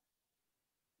 yeah.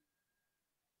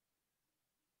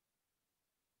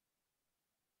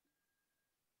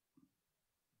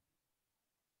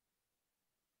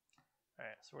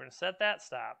 Alright, so we're going to set that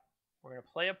stop. We're going to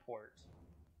play a port.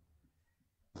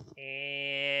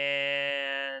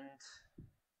 And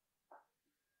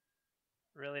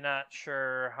really not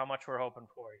sure how much we're hoping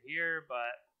for here,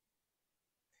 but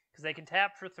because they can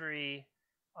tap for 3,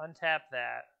 untap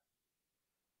that.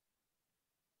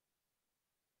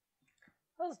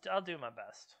 I'll do my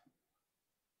best.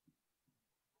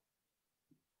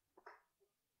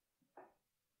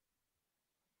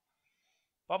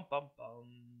 Bum, bum, bum.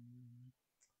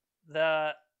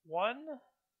 The one...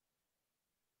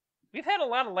 We've had a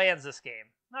lot of lands this game,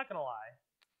 not going to lie.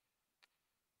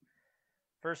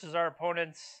 Versus our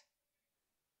opponents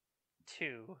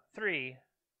 2, 3.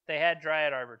 They had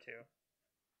Dryad Arbor too.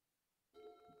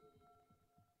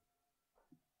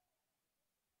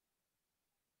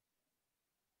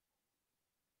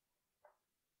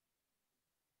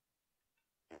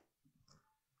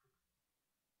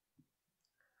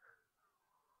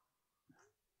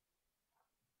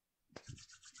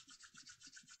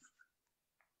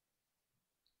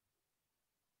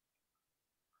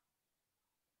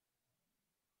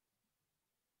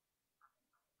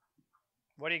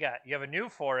 What do you got? You have a new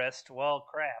forest? Well,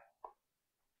 crap.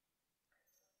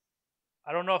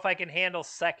 I don't know if I can handle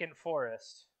second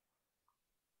forest.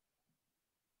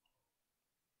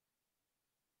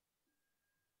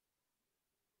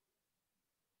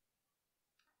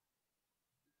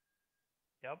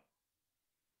 Yep.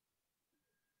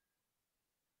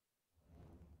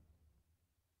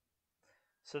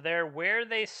 So they're where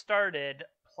they started,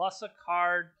 plus a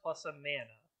card, plus a mana.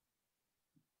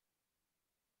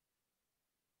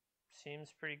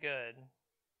 Seems pretty good.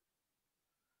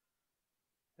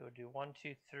 It would do 1,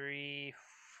 2, 3,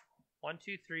 1,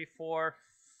 2, 3, 4,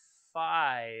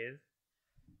 5.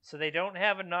 So they don't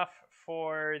have enough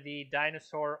for the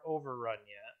dinosaur overrun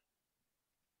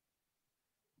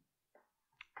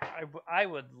yet. I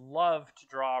would love to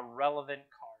draw relevant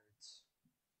cards.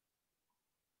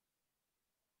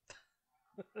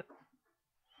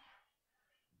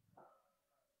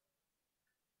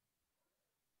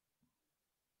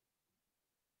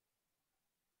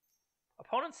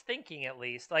 Opponent's thinking, at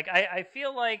least. Like, I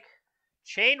feel like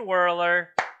Chain Whirler,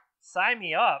 sign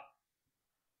me up.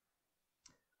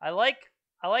 I like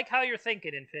how you're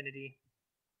thinking, Infinity.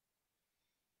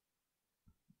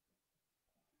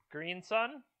 Green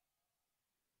Sun.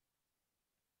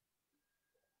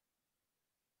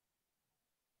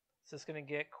 Is this going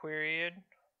to get queried?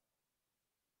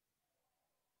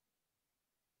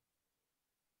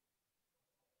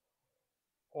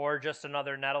 Or just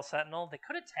another Nettle Sentinel? They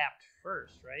could have tapped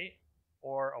first, right?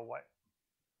 Or a what?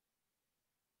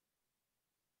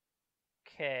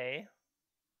 Okay.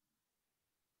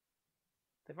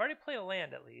 They've already played a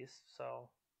land at least, so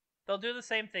they'll do the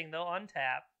same thing. They'll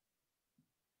untap.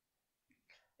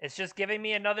 It's just giving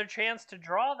me another chance to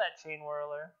draw that Chain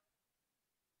Whirler.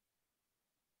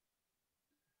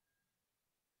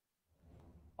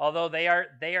 Although they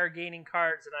are gaining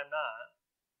cards and I'm not.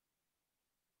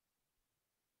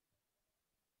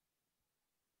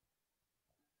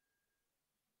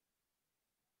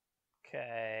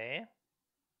 Okay.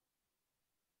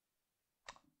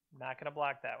 Not going to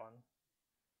block that one.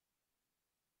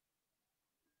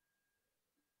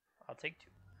 I'll take 2.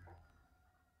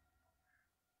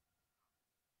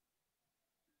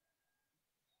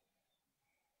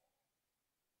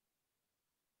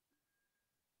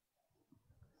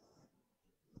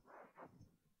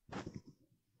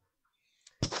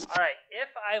 Alright, if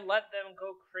I let them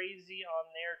go crazy on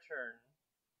their turn,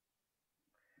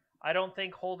 I don't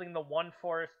think holding the 1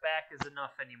 forest back is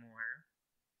enough anymore.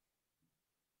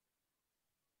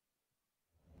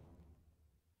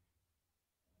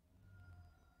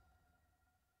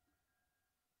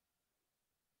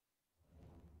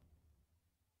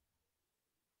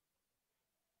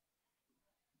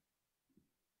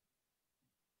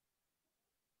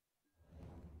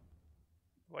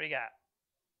 What do you got?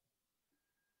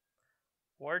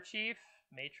 War Chief,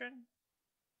 Matron?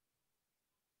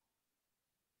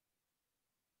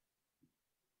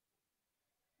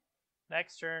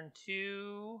 Next turn,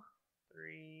 2,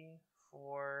 3,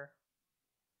 4.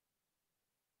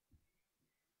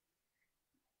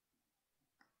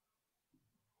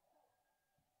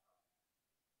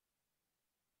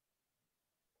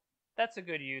 That's a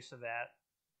good use of that.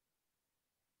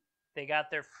 They got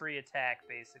their free attack,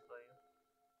 basically.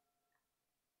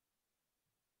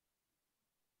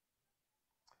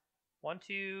 One,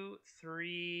 2,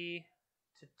 3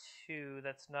 to 2.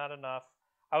 That's not enough.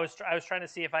 I was trying to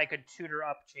see if I could tutor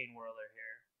up Chain Whirler here.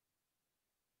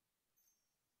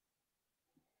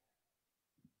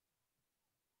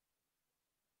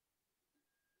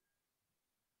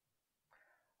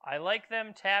 I like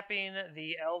them tapping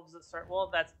the elves that start.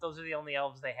 Well, those are the only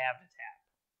elves they have to tap.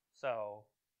 So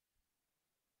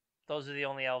those are the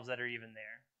only elves that are even there.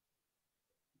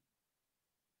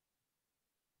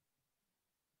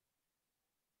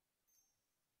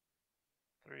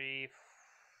 Three.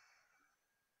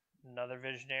 Another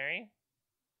Visionary.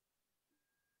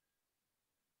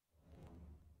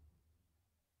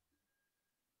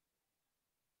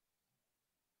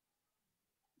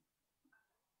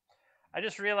 I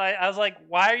just realized, I was like,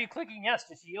 why are you clicking yes?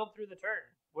 Just yield through the turn.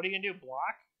 What are you going to do,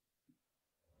 block?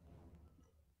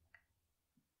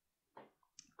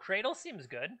 Cradle seems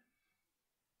good.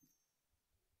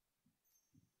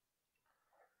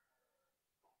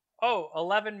 Oh,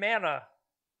 11 mana.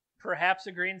 Perhaps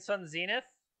a Green Sun Zenith?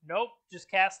 Nope, just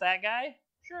cast that guy?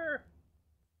 Sure.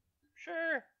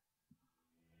 Sure.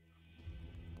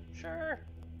 Sure.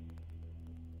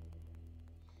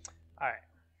 Alright.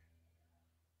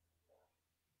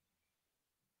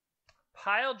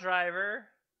 Pile Driver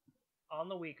on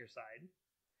the weaker side.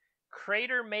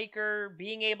 Crater Maker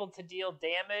being able to deal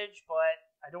damage, but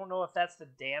I don't know if that's the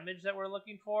damage that we're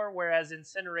looking for, whereas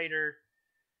Incinerator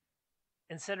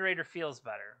feels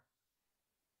better.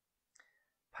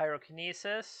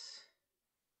 Pyrokinesis.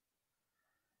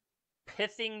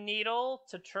 Pithing Needle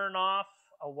to turn off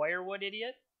a Wirewood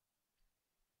Idiot.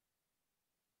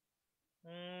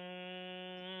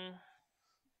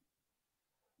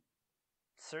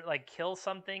 Like kill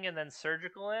something and then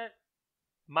surgical it.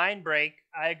 Mind Break,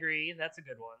 I agree. That's a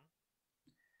good one.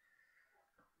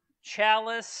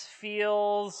 Chalice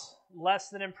feels less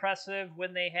than impressive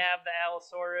when they have the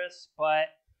Allosaurus, but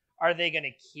are they going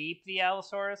to keep the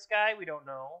Allosaurus guy? We don't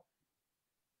know.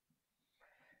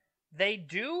 They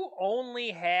do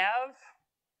only have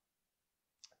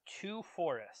 2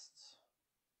 forests.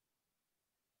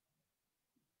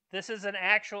 This is an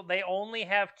actual... They only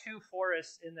have 2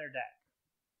 forests in their deck.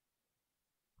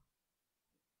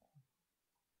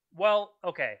 Well,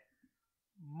 okay.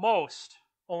 Most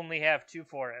only have 2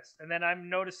 forests. And then I'm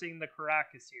noticing the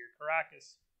Caracas here.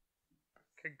 Caracas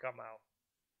could come out.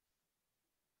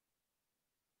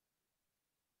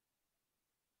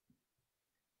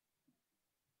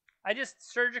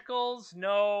 Surgicals,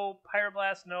 no.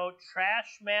 Pyroblast, no.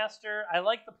 Trash Master, I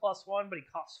like the +1, but he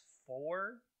costs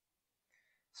 4.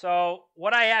 So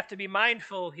what I have to be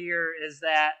mindful here is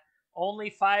that only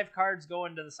 5 cards go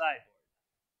into the sideboard.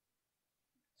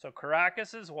 So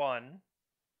Caracas is 1.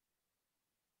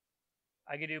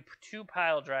 I could do 2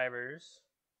 Pile Drivers,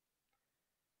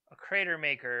 a Crater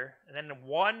Maker, and then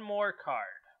 1 more card.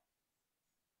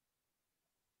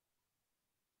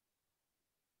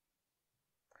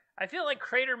 I feel like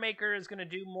Crater Maker is going to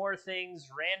do more things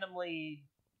randomly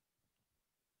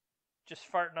just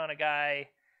farting on a guy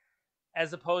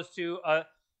as opposed to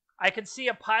I could see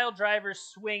a Pile Driver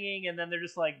swinging and then they're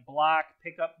just like block,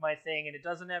 pick up my thing, and it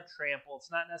doesn't have trample.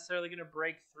 It's not necessarily going to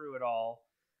break through it all.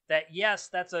 That, yes,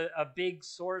 that's a big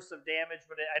source of damage,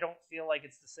 but I don't feel like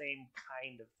it's the same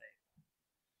kind of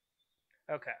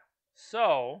thing. Okay,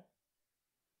 so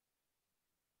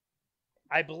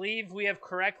I believe we have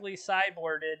correctly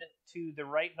sideboarded to the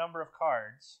right number of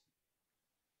cards.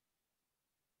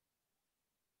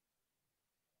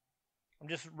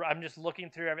 I'm just looking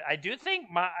through every. I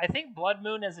think Blood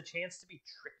Moon has a chance to be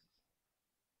tricky.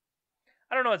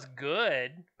 I don't know it's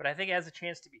good, but I think it has a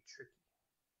chance to be tricky.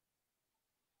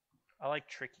 I like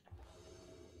tricky.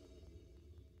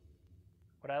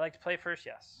 Would I like to play first?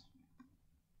 Yes.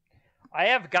 I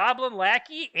have Goblin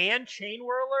Lackey and Chain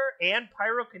Whirler and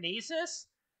Pyrokinesis.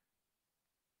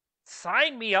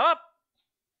 Sign me up.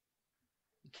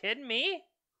 You kidding me?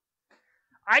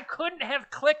 I couldn't have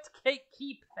clicked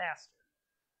keep faster.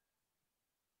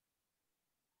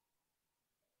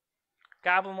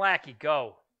 Goblin Lackey,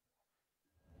 go.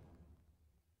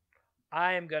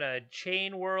 I am going to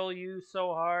Chain Whirl you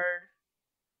so hard.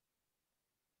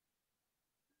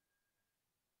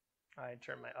 I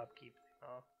turn my upkeep thing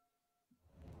off.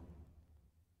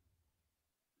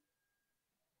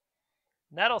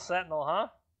 Nettle Sentinel, huh?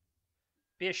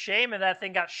 Be a shame if that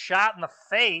thing got shot in the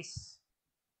face.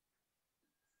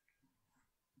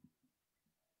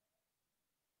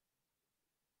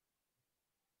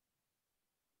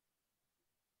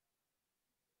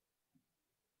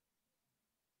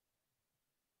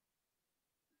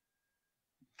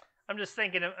 I'm just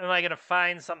thinking, am I going to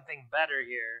find something better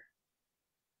here?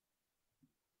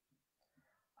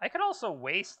 I could also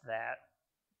waste that.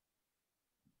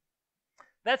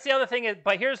 That's the other thing,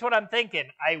 but here's what I'm thinking.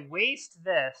 I waste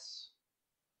this,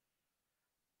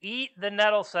 eat the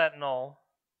Nettle Sentinel,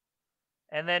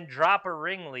 and then drop a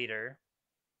Ringleader.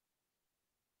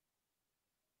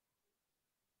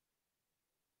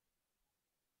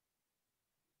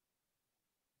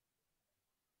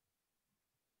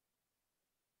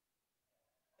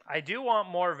 I do want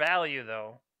more value,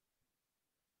 though.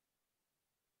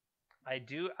 I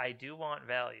do want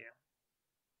value.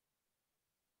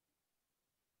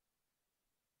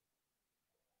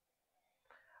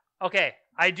 Okay,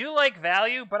 I do like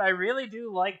value, but I really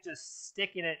do like just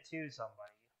sticking it to somebody.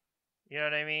 You know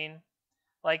what I mean?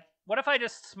 Like, what if I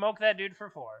just smoke that dude for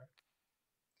 4?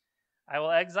 I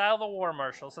will exile the War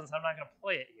Marshal since I'm not going to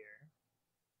play it here.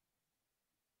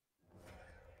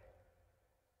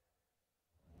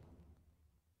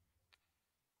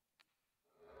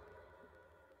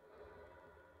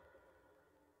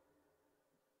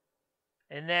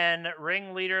 And then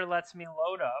Ringleader lets me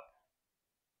load up.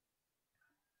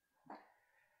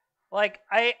 Like,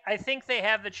 I think they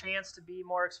have the chance to be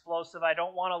more explosive. I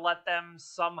don't want to let them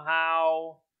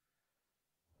somehow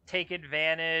take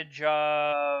advantage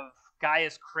of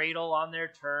Gaia's Cradle on their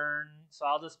turn. So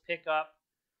I'll just pick up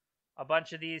a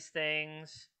bunch of these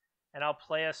things, and I'll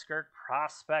play a Skirk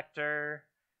Prospector,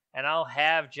 and I'll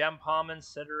have Gem Palm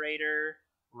Incinerator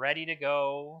ready to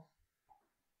go.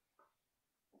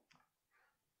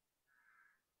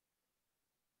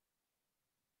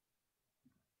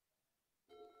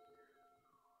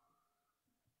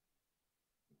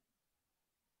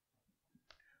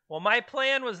 Well, my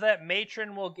plan was that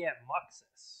Matron will get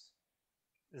Muxus.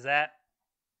 Is that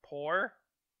poor?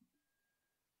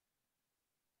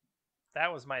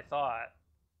 That was my thought.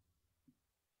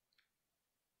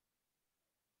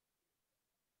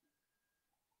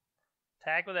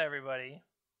 Attack with everybody.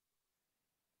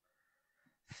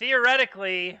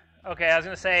 Theoretically, okay, I was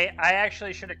going to say, I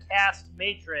actually should have cast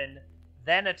Matron,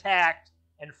 then attacked,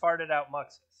 and farted out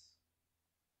Muxus.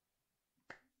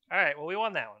 Alright, well, we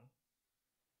won that one.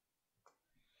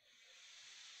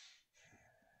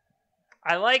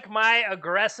 I like my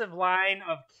aggressive line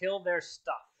of kill their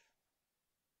stuff.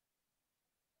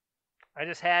 I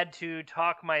just had to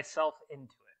talk myself into it.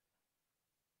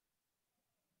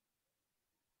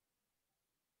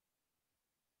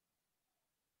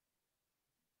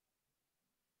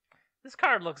 This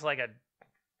card looks like a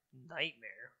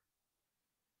nightmare.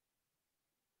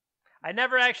 I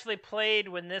never actually played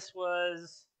when this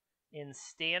was in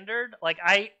Standard. Like,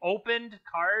 I opened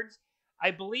cards. I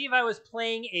believe I was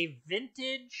playing a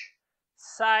vintage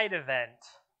side event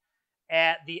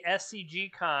at the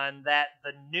SCG Con that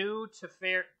the new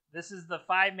Teferi, this is the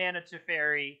 5-mana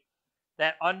Teferi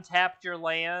that untapped your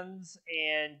lands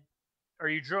or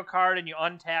you drew a card and you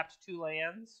untapped 2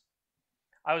 lands.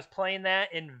 I was playing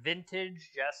that in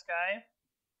vintage Jeskai.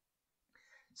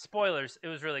 Spoilers, it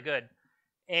was really good.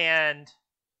 And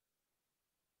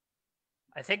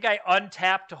I think I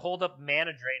untapped to hold up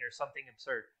Mana Drain or something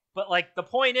absurd. But, like, the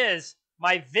point is,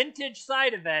 my vintage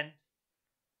side event,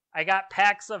 I got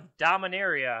packs of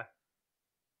Dominaria.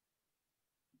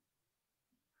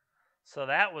 So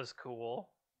that was cool.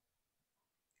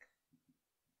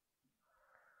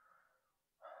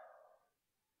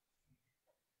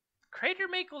 Crater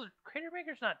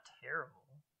Maker's not terrible.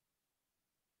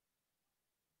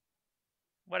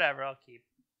 Whatever, I'll keep.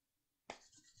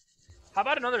 How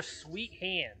about another sweet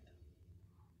hand?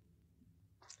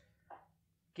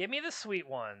 Give me the sweet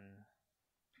one.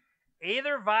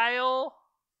 Aether Vial,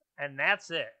 and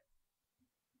that's it.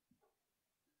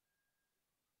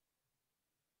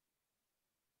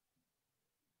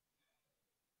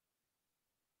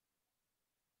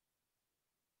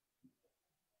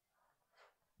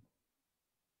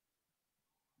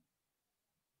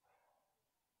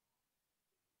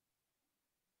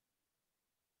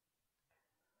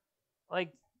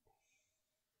 Like,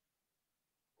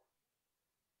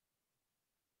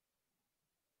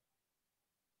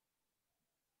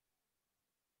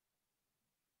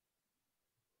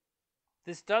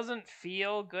 this doesn't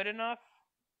feel good enough.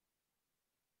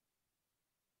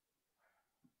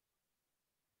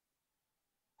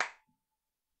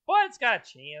 But it's got a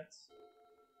chance.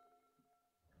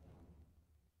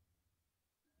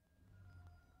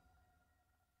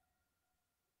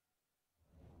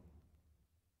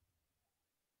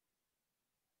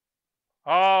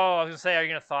 Oh, I was going to say, are you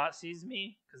going to Thought Seize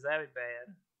me? Because that would be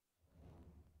bad.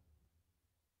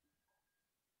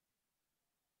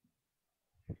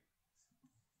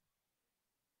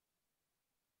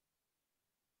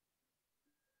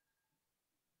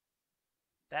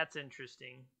 That's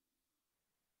interesting.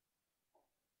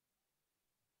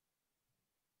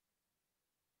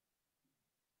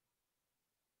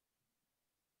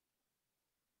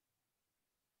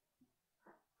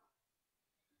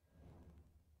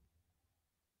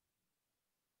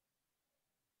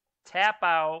 Tap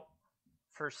out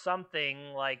for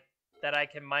something like that I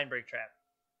can Mind Break Trap.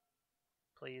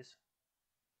 Please.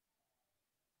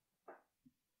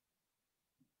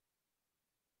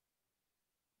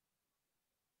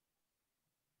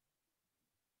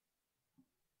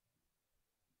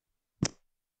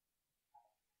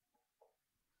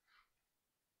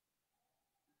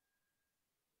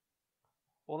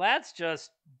 Well, that's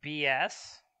just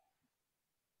BS.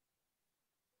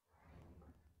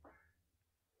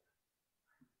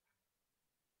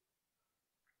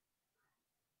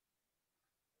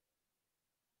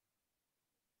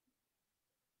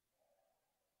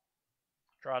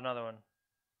 Draw another one.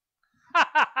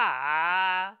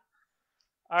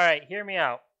 All right, hear me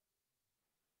out.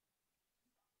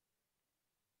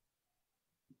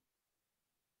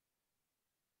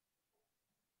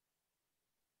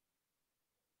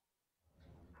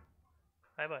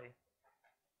 Bye bye.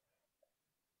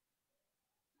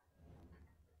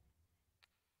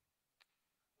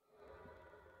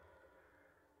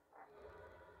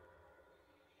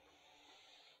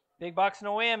 Big box,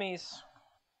 no whammies.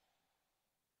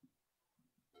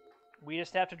 We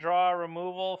just have to draw a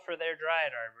removal for their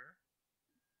Dryad Arbor.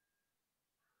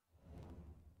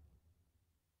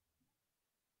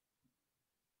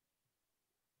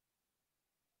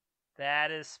 That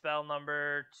is spell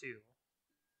number 2.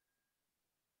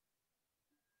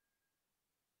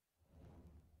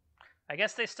 I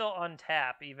guess they still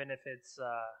untap even if it's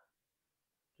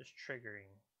just triggering.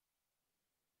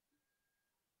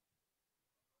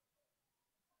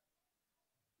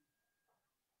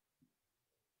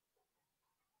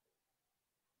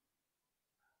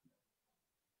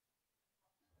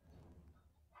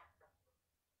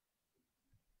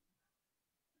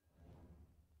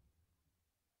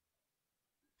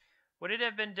 Would it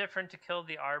have been different to kill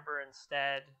the Arbor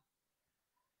instead?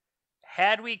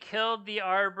 Had we killed the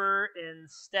Arbor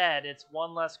instead, it's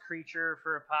one less creature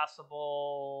for a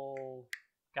possible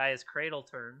Gaia's Cradle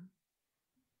turn.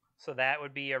 So that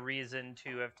would be a reason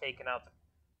to have taken out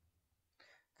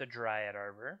the Dryad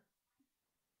Arbor.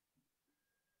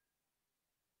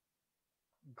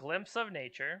 Glimpse of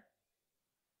Nature.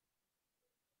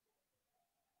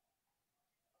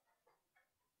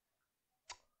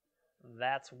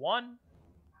 That's 1.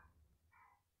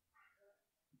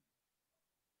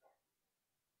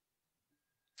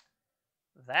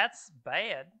 That's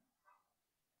bad.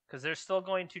 Because they're still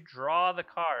going to draw the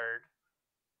card.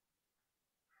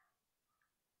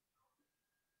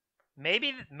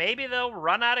 Maybe they'll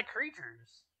run out of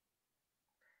creatures.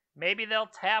 Maybe they'll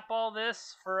tap all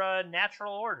this for a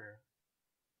Natural Order.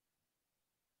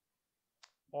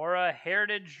 Or a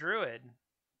Heritage Druid.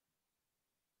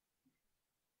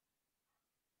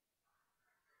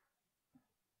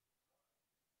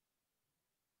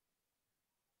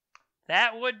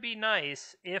 That would be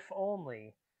nice, if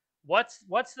only. What's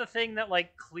the thing that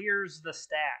like clears the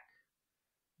stack?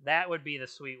 That would be the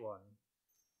sweet one.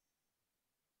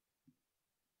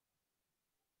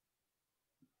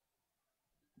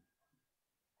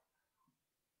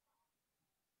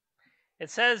 It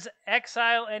says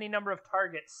exile any number of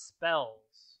target spells.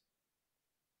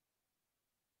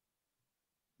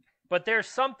 But there's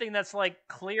something that's like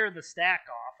clear the stack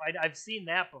off. I've seen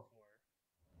that before.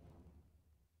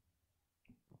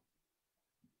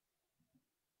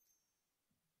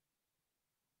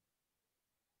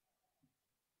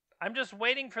 I'm just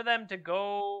waiting for them to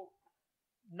go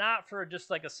not for just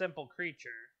like a simple creature.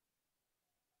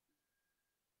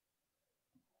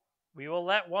 We will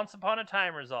let Once Upon a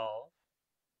Time resolve.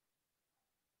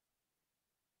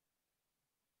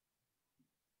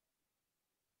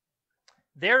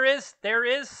 There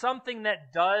is something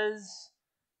that does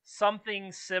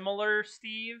something similar,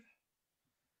 Steve,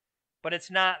 but it's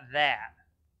not that.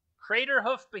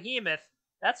 Craterhoof Behemoth,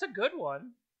 that's a good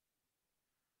one.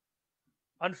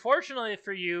 Unfortunately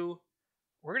for you,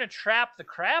 we're going to trap the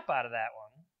crap out of that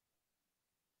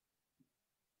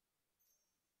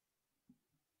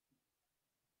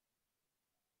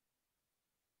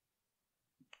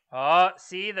one.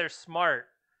 See, they're smart.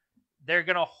 They're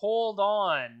going to hold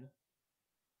on.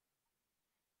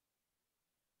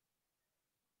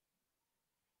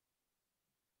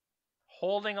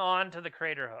 Holding on to the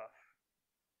Craterhoof.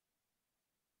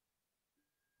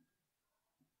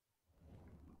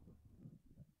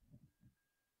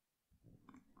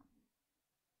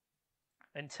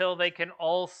 Until they can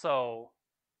also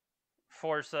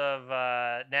Force of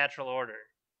Natural Order.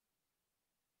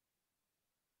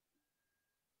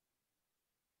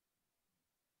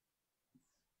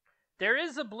 There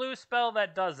is a blue spell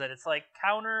that does it. It's like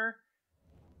counter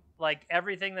like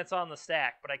everything that's on the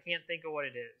stack, but I can't think of what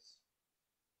it is.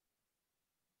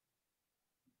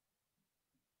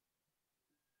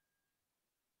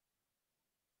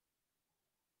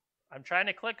 I'm trying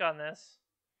to click on this.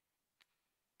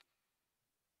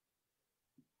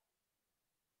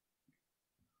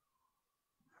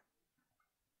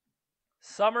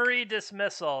 Summary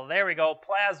dismissal. There we go.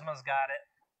 Plasma's got it.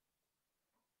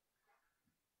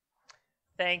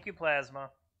 Thank you, Plasma.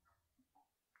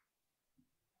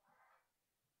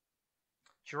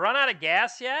 Did you run out of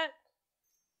gas yet?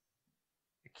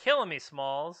 You're killing me,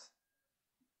 Smalls.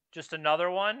 Just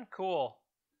another one? Cool.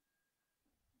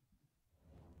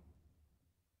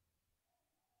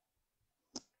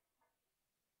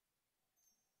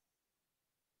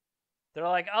 They're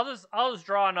like, I'll just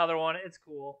draw another one. It's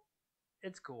cool.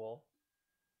 It's cool.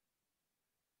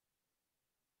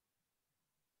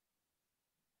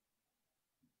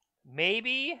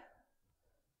 Maybe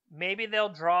they'll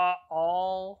draw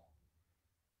all.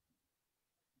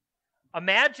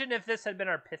 Imagine if this had been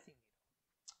our Pithy.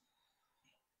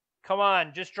 Come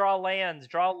on, just draw lands.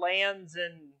 Draw lands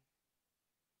and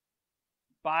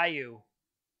Bayou.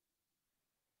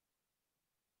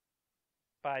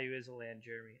 Bayou is a land,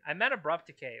 Jeremy. I meant Abrupt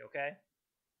Decay, okay?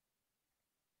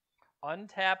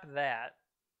 Untap that.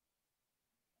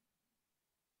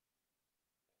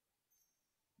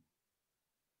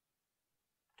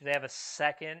 Do they have a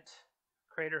second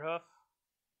Craterhoof?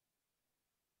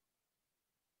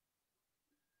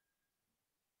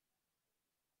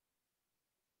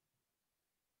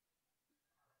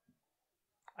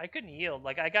 I couldn't yield.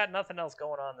 Like, I got nothing else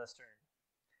going on this turn.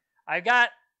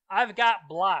 I've got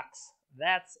blocks.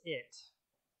 That's it.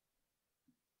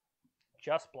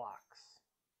 Just blocks.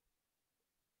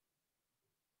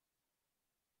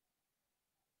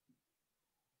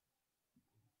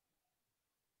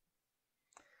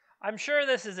 I'm sure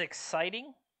this is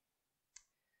exciting,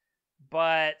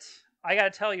 but I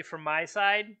got to tell you from my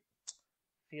side,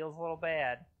 feels a little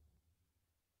bad.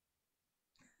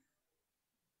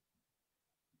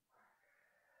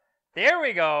 There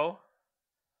we go.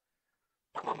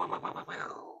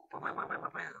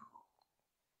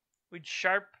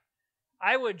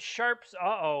 I would sharps.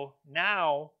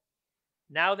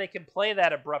 Now they can play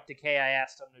that Abrupt Decay I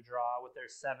asked them to draw with their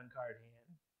 7-card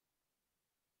hand.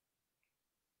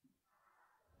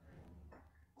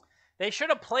 They should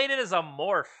have played it as a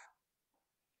morph.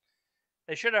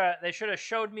 They should have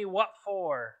showed me what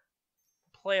for.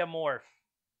 Play a morph.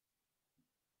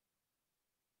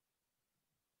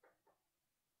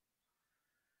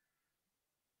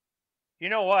 You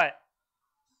know what?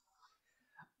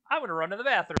 I'm going to run to the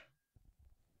bathroom.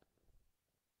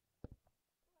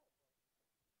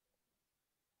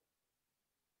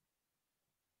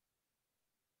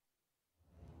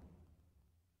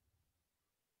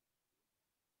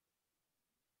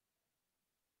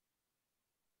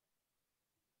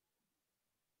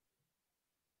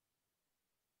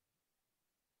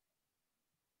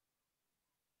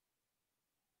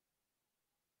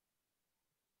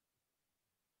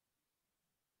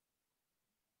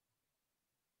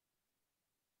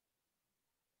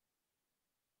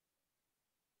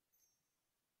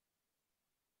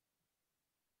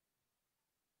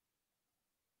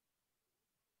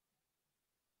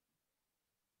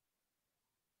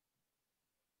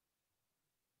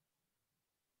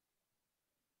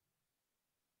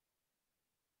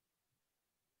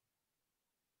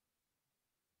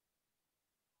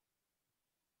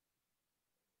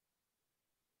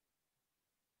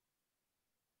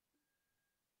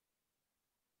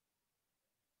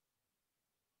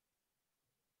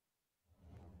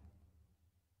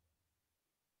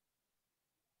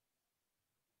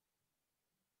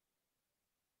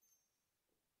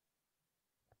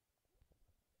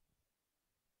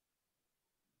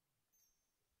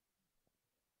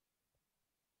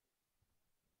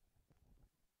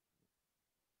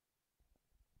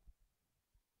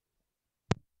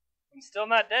 He's still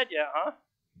not dead yet, huh?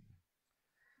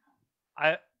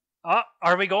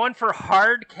 Are we going for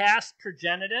hard cast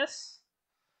Progenitus?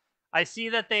 I see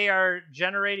that they are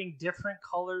generating different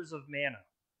colors of mana.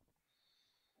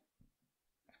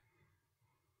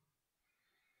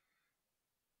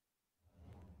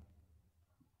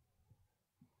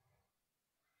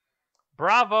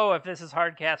 Bravo if this is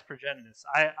hard cast Progenitus.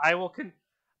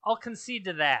 I'll concede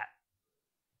to that.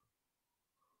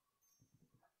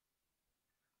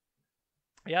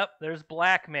 Yep, there's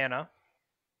black mana.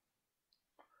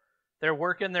 They're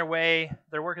working their way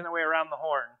around the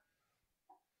horn.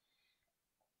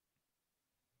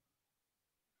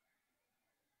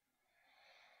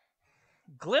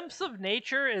 Glimpse of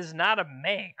Nature is not a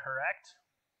May, correct?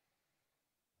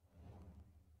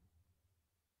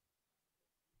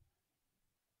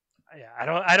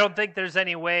 Yeah, I don't think there's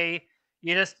any way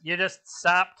you just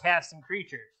stop casting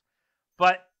creatures.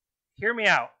 But hear me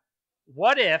out.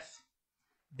 What if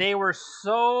they were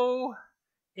so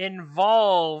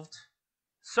involved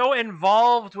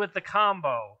with the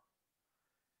combo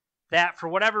that for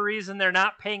whatever reason they're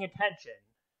not paying attention,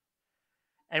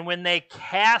 and when they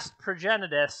cast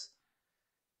Progenitus,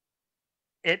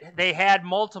 they had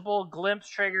multiple glimpse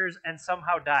triggers and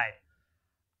somehow died.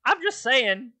 I'm just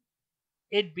saying,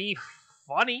 it'd be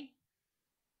funny.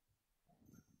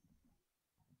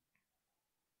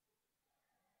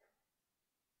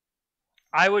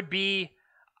 I would be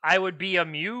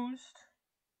amused.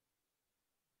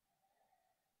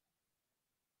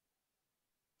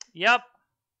 Yep.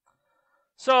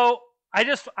 So I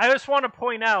just want to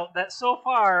point out that so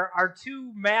far our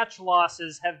 2 match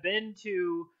losses have been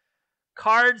to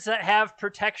cards that have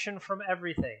protection from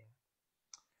everything.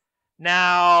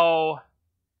 Now,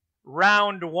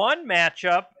 round 1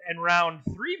 matchup and round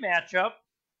 3 matchup,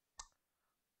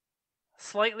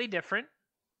 slightly different.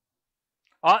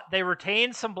 They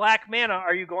retained some black mana.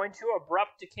 Are you going to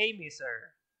Abrupt Decay me,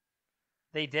 sir?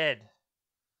 They did.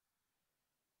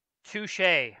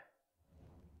 Touché.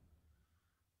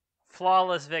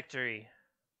 Flawless victory.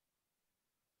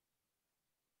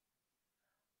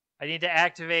 I need to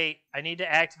activate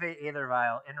Aether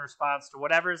Vial in response to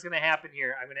whatever is going to happen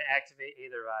here. I'm going to activate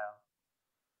Aether Vial.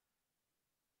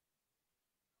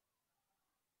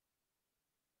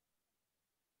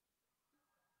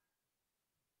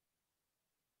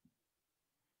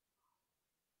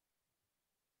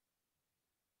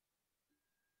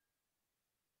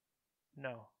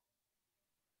 No.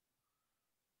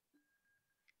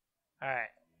 All right.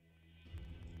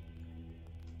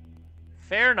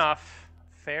 Fair enough.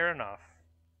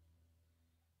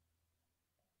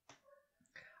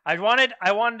 I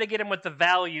wanted to get him with the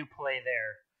value play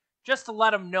there, just to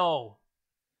let him know.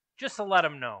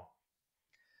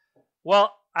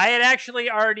 Well, I had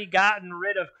actually already gotten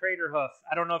rid of Craterhoof.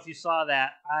 I don't know if you saw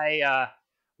that.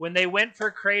 When they went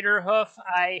for Craterhoof,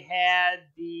 I had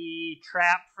the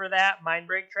trap for that,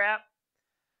 Mindbreak Trap.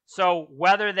 So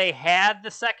whether they had the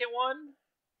second one,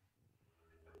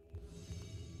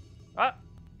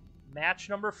 match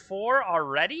number 4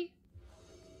 already.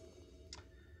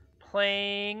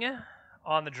 Playing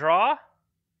on the draw.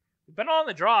 We've been on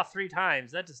the draw 3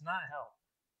 times. That does not help.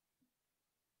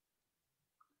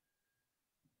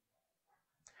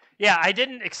 Yeah, I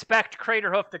didn't expect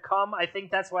Craterhoof to come. I think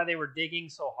that's why they were digging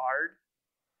so hard.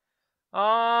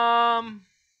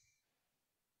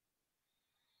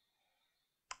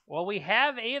 Well, we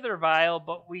have Aether Vial,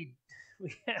 but we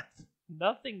have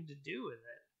nothing to do with it.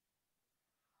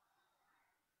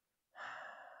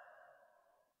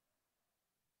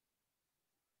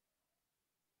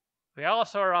 We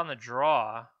also are on the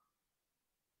draw.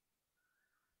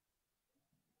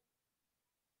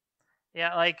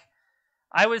 Yeah, like,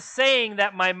 I was saying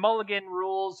that my mulligan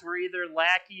rules were either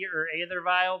Lackey or Aether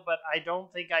Vial, but I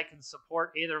don't think I can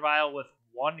support Aether Vial with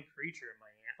 1 creature in my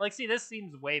hand. Like, see, this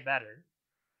seems way better.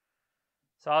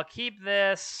 So I'll keep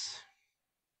this.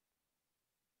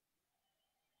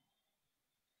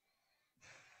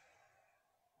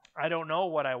 I don't know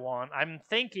what I want. I'm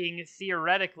thinking,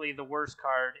 theoretically, the worst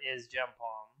card is Gem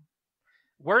Palm.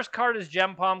 Worst card is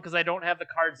Gem Palm because I don't have the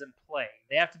cards in play.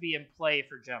 They have to be in play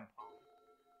for Gem Palm.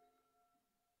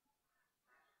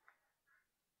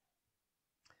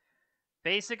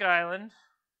 Basic Island,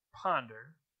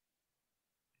 Ponder.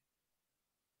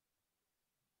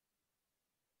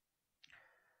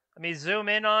 Let me zoom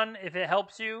in on, if it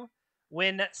helps you.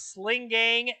 When Sling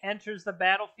Gang enters the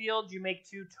battlefield, you make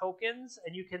 2 tokens,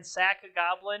 and you can sack a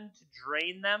goblin to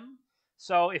drain them.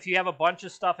 So if you have a bunch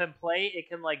of stuff in play, it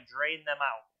can, like, drain them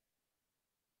out.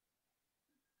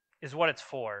 Is what it's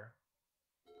for.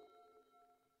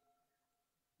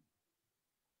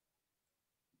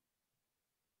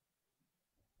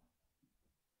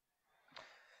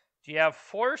 Do you have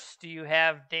Force? Do you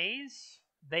have Daze?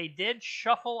 They did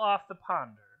shuffle off the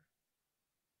Ponder.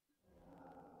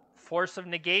 Force of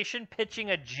Negation,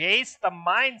 pitching a Jace, the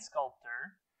Mind Sculptor.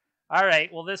 All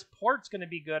right, well, this port's going to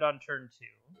be good on turn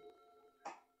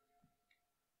 2.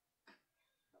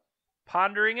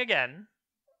 Pondering again.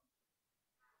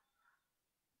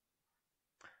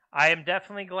 I am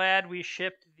definitely glad we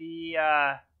shipped the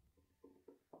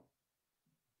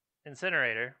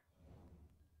Incinerator.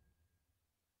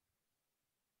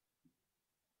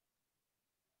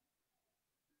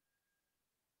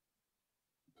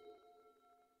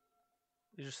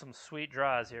 These are some sweet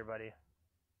draws here, buddy.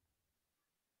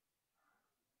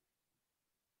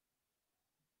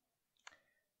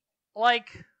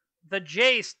 Like, the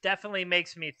Jace definitely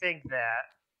makes me think that.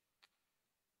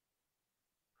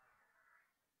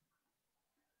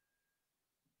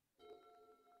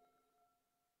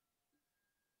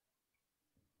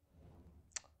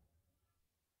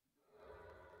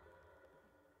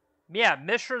 Yeah,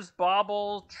 Mishra's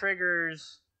Bauble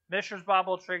triggers. Mishra's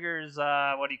Bauble triggers.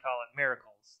 What do you call it? Miracles.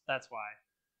 That's why.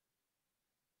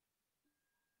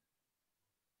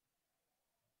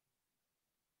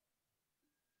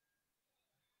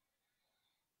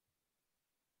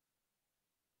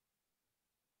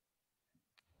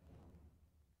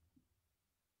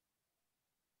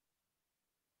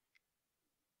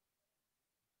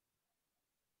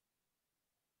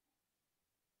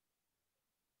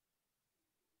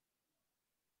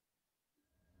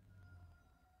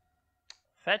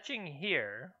 Fetching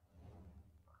here.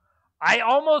 I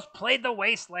almost played the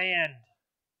Wasteland.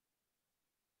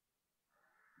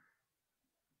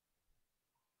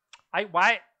 I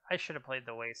should have played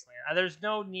the Wasteland. There's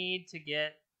no need to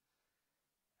get,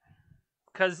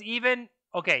 because even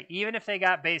if they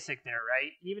got basic there,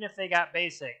 right? Even if they got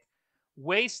basic,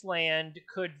 Wasteland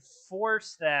could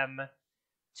force them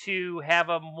to have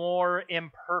a more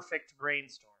imperfect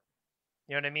brainstorm.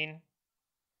 You know what I mean?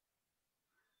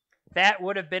 That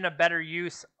would have been a better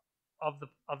use of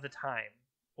the time,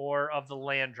 or of the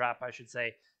land drop, I should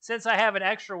say. Since I have an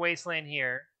extra Wasteland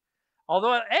here,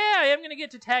 although I am going to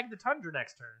get to tag the Tundra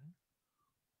next turn.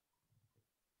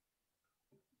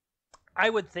 I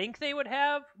would think they would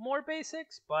have more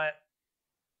basics, but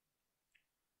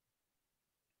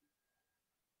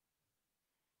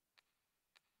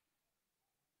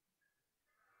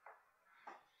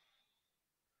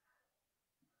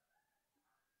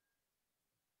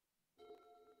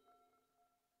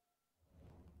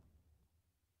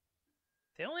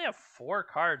they only have 4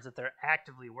 cards that they're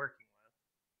actively working with.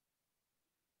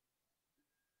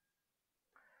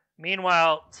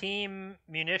 Meanwhile, Team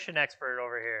Munition Expert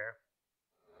over here.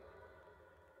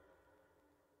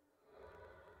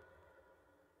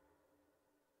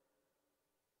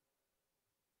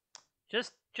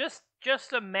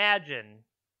 Just imagine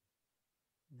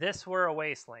this were a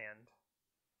Wasteland.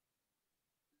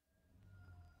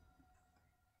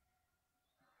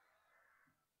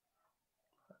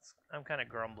 I'm kind of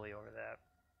grumbly over that.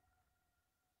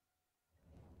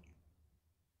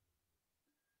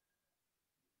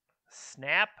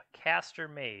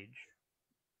 Snapcaster Mage.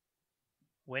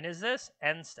 When is this?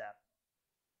 End step.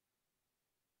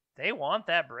 They want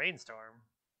that Brainstorm.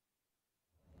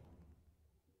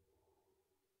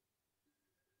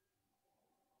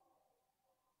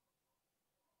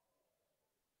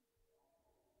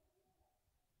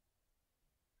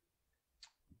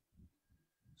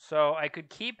 So I could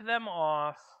keep them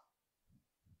off.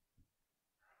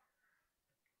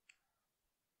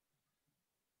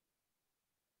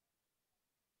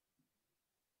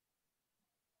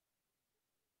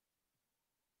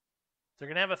 They're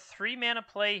going to have a 3 mana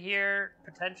play here,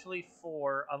 potentially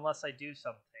 4, unless I do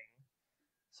something.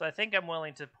 So I think I'm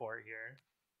willing to port here.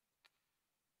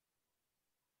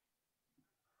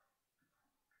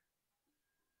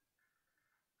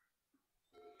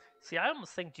 See, I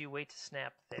almost think, do you wait to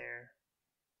snap there?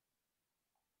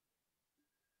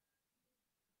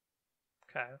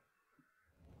 Okay.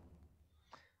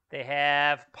 They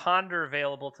have Ponder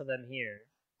available to them here.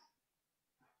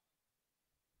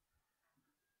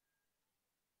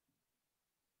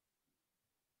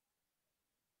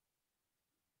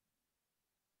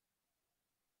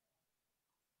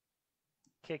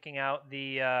 Kicking out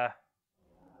the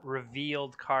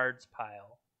revealed cards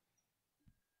pile.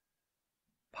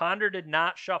 Ponder did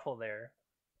not shuffle there.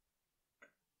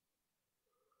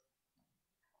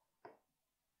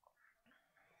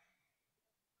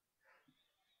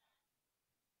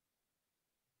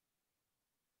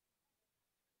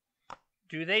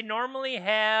 Do they normally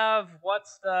have,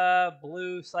 what's the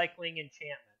blue cycling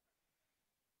enchantment?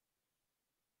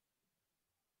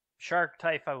 Shark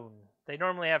Typhoon. They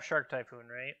normally have Shark Typhoon,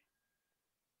 right?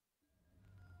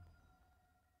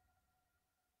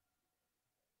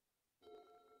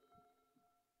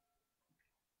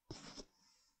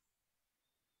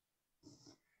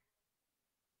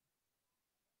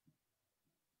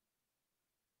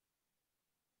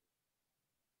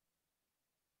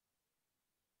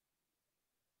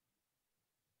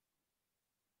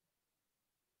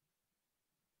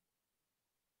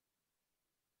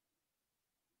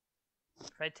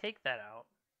 If I take that out.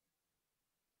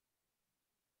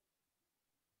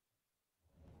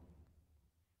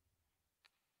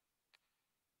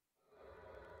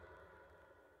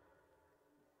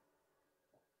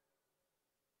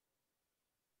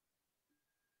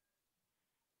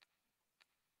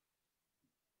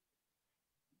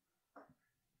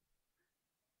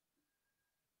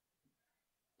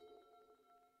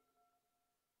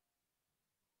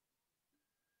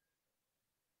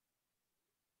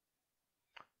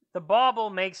 The bauble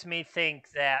makes me think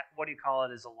that, what do you call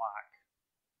it, is a lock.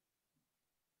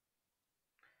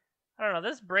 I don't know.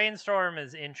 This brainstorm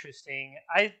is interesting.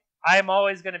 I'm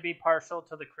always going to be partial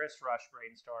to the Chris Rush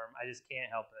brainstorm. I just can't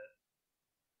help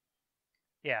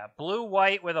it. Yeah,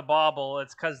 blue-white with a bauble.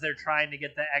 It's because they're trying to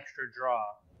get the extra draw.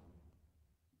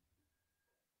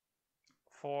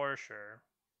 For sure.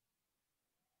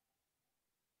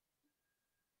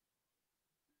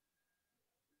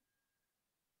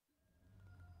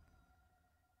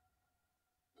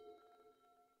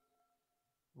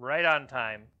 Right on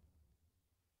time.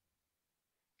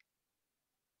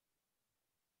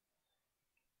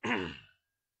 Do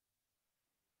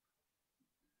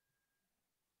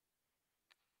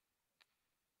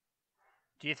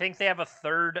you think they have a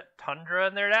third Tundra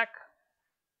in their deck?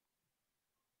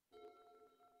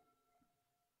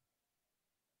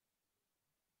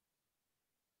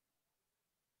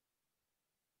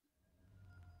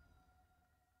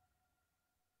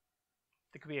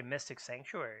 There could be a Mystic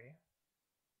Sanctuary.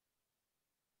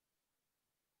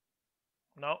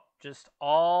 Nope, just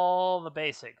all the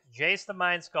basics. Jace the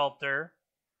Mind Sculptor.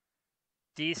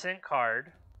 Decent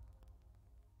card.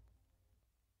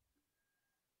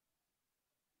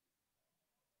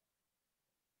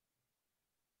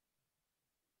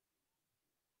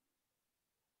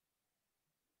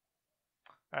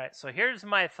 Alright, so here's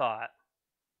my thought.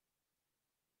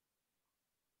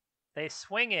 They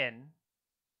swing in.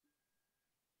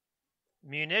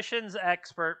 Munitions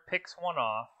expert picks one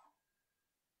off.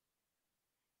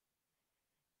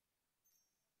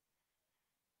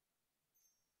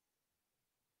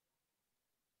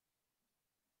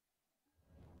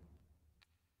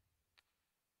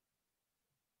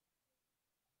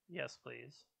 Yes,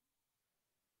 please.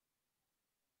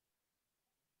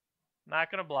 Not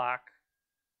going to block.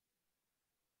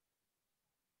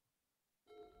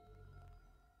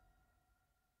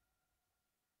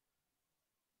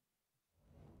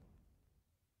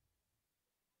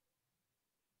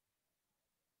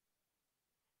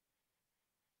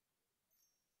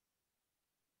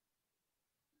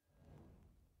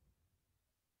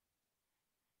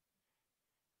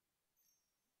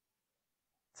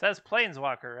 It says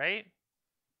Planeswalker, right?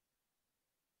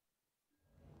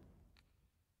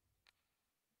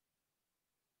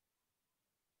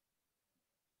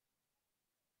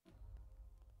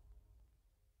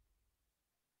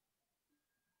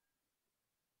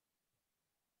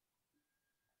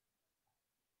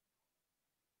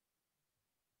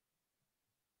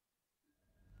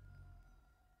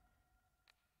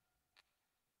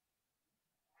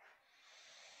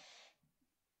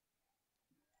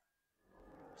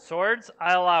 Swords,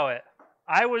 I allow it.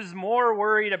 I was more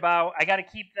worried about, I got to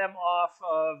keep them off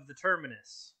of the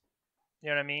Terminus. You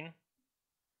know what I mean?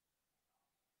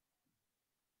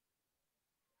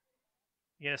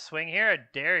 You gonna swing here? I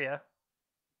dare ya.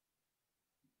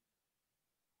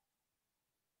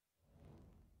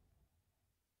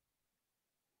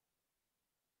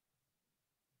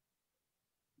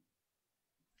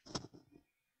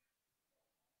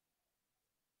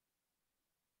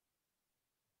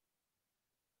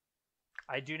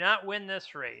 I do not win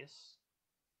this race.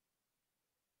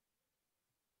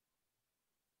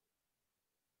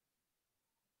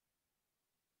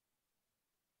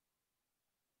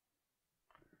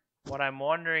 What I'm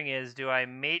wondering is, do I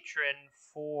matron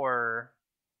for...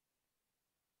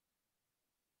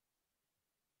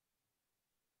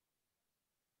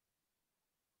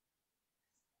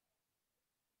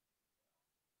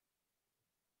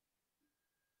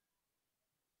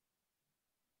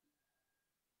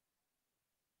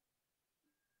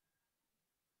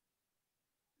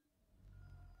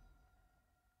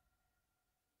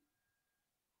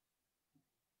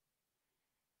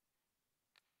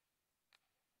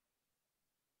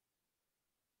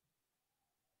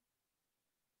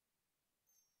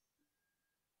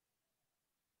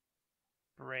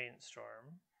 Brainstorm.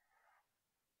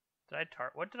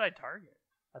 What did I target?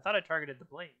 I thought I targeted the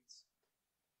planes.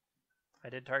 I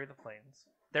did target the planes.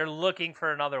 They're looking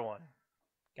for another one.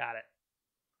 Got it.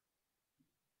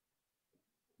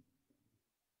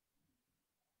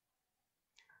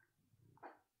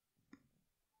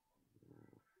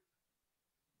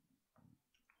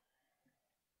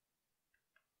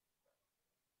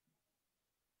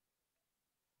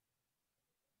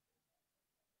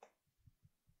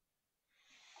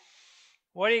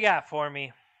 What do you got for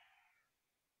me?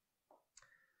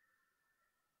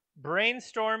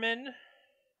 Brainstorming.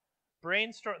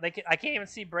 I can't even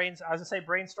see brains. I was gonna say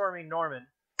brainstorming Norman,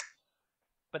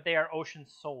 but they are Ocean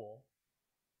Soul.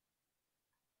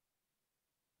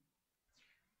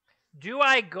 Do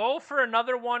I go for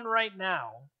another one right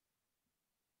now?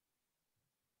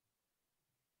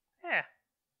 Yeah.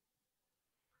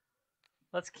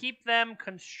 Let's keep them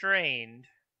constrained.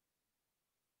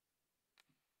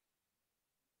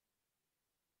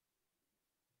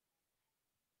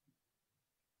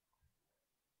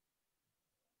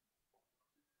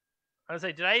 I was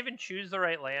like, did I even choose the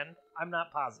right land? I'm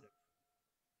not positive.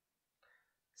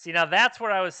 See, now that's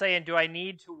what I was saying. Do I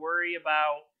need to worry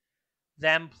about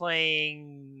them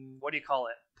playing, what do you call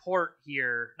it? Port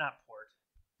here. Not port.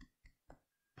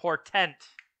 Portent.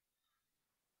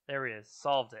 There he is.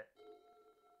 Solved it.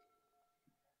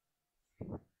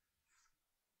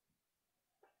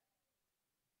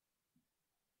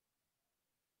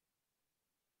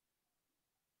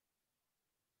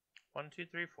 One, two,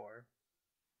 three, four.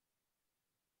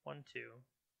 1, 2.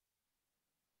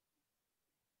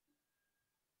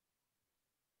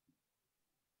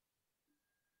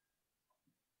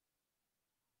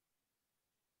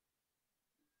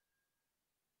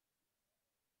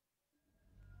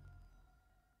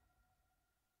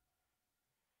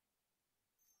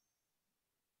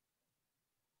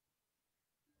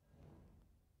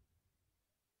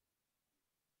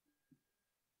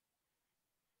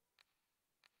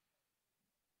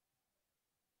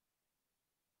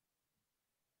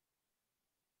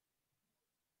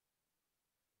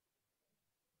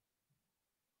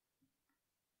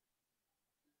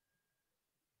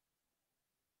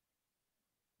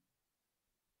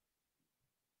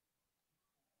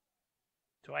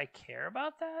 Do I care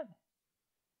about that?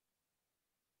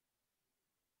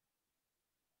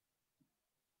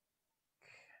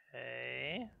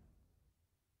 Okay.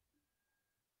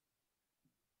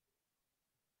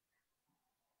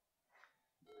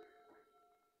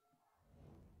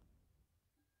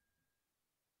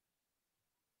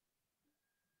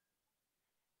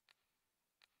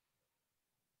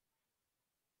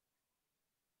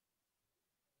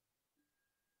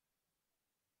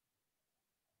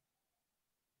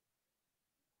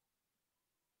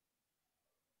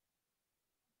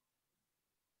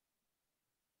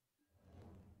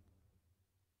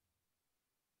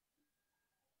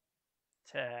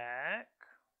 Tech.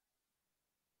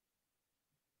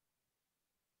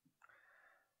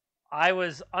 I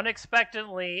was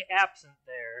unexpectedly absent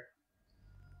there.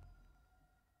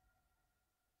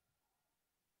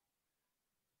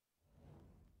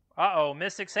 Uh-oh,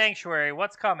 Mystic Sanctuary.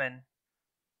 What's coming?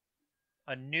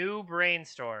 A new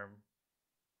brainstorm.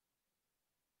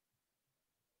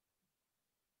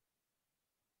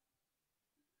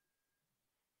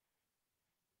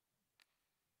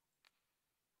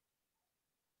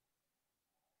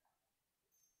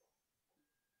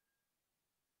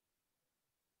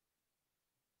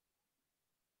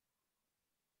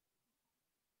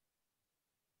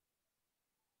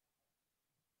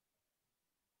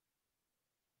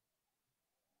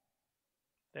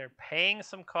 They're paying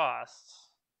some costs.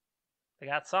 They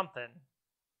got something.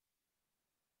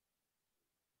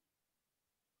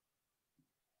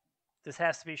 This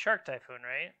has to be Shark Typhoon,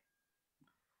 right?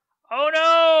 Oh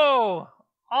no!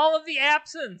 All of the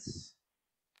absence!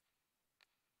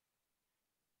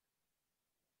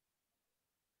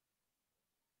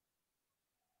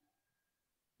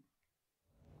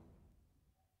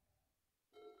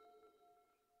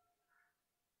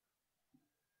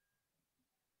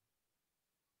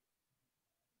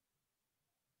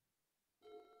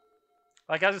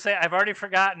 Like I was gonna say, I've already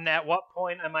forgotten at what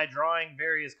point am I drawing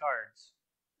various cards.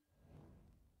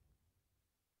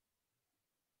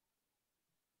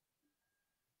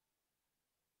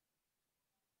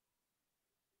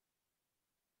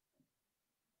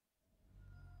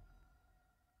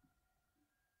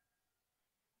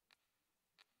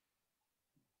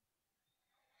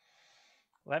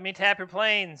 Let me tap your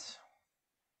planes.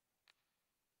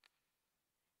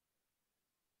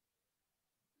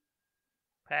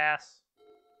 Pass.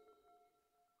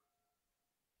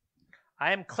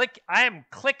 I am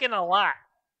clicking a lot.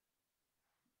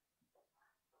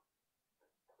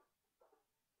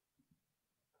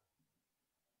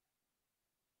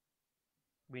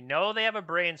 We know they have a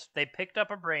they picked up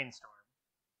a brainstorm.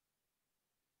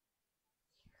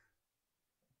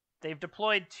 They've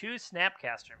deployed 2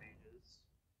 Snapcaster mages.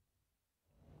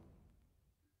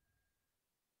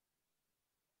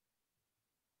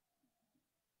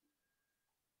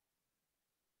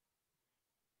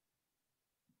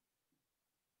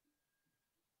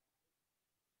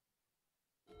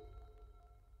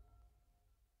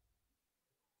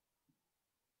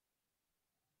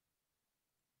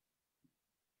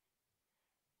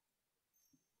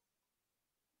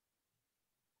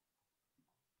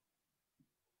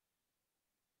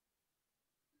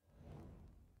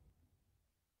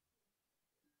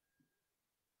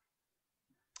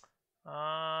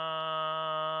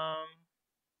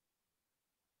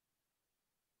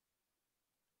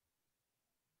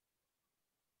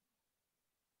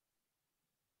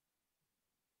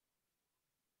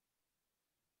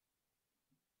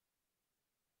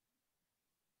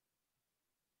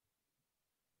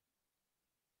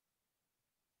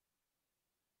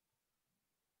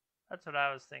 That's what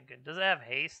I was thinking. Does it have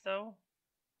haste, though?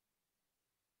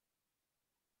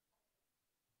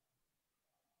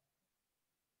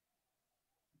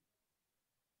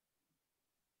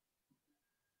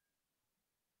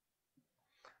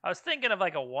 I was thinking of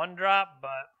like a 1-drop, but...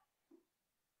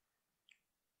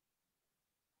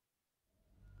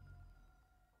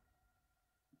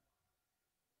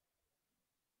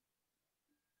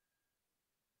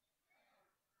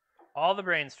 All the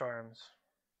brainstorms.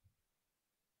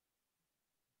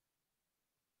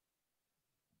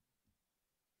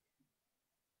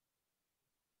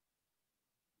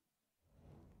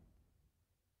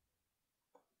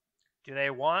 Do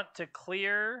they want to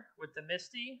clear with the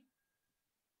Misty?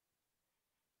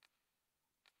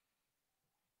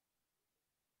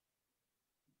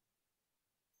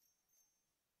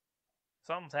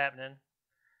 Something's happening.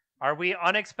 Are we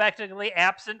unexpectedly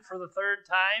absent for the 3rd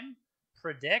time?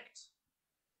 Predict?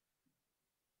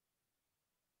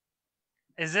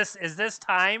 Is this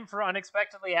time for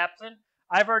unexpectedly absent?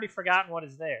 I've already forgotten what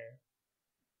is there.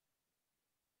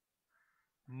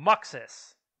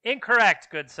 Muxus. Incorrect,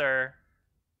 good sir.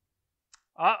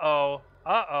 Uh-oh.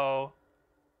 Uh-oh.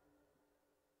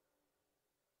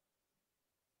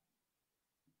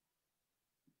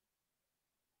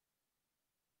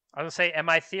 I was going to say, am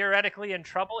I theoretically in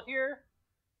trouble here?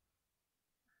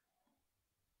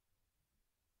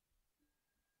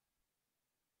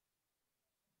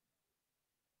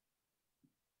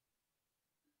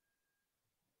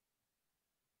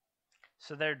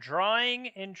 So they're drawing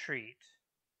Entreat.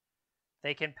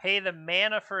 They can pay the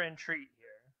mana for Entreat here.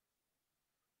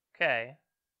 Okay.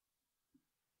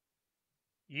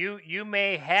 You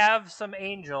may have some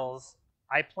angels.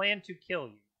 I plan to kill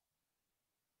you.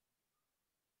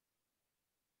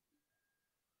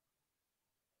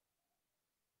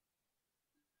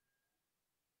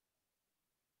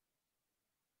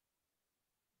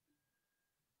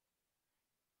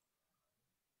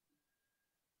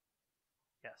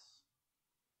 Yes.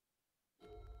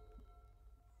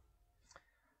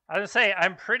 I was going to say,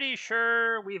 I'm pretty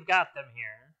sure we've got them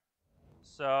here.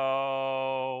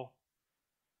 So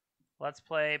let's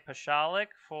play Pashalik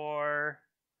for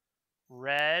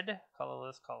red.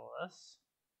 Colorless, colorless.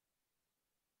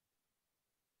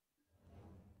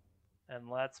 And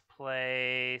let's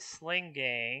play Sling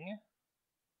Gang.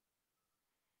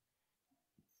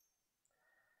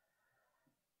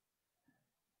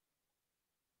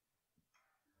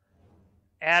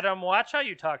 Adam, watch how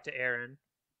you talk to Aaron.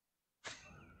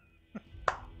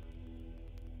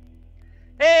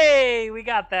 Hey, we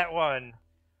got that one.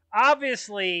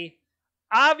 Obviously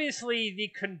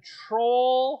the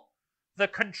control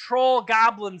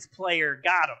Goblins player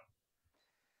got him.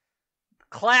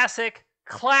 Classic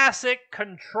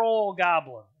control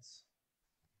Goblins.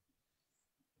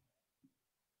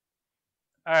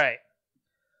 All right.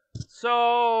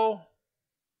 So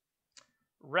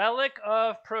Relic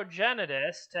of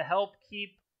Progenitus to help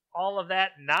keep all of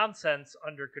that nonsense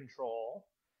under control.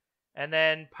 And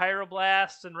then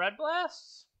Pyroblasts and Red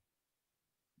Blasts?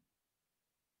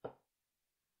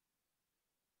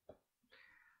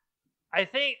 I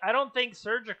don't think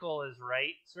Surgical is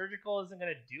right. Surgical isn't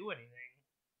going to do anything.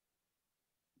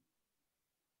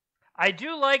 I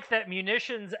do like that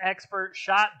Munitions Expert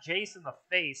shot Jace in the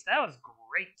face. That was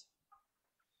great.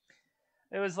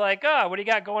 It was like, oh, what do you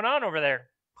got going on over there?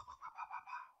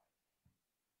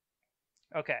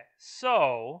 Okay,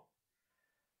 so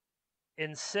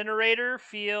Incinerator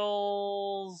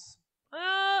feels...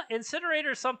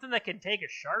 Incinerator is something that can take a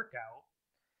shark out.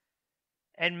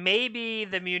 And maybe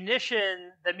the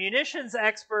munitions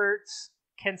experts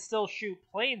can still shoot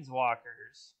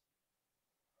planeswalkers.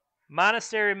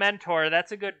 Monastery Mentor,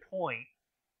 that's a good point.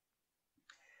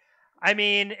 I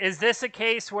mean, is this a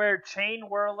case where Chain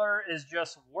Whirler is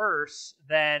just worse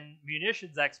than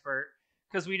Munitions Expert?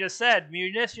 Because we just said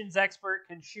Munitions Expert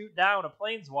can shoot down a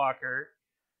planeswalker.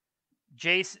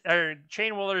 Chain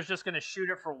Whirler is just going to shoot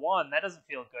it for 1. That doesn't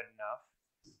feel good enough.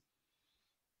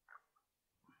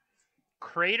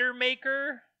 Crater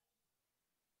Maker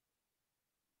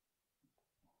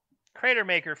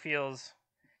feels...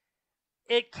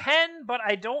 It can, but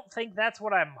I don't think that's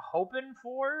what I'm hoping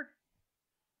for.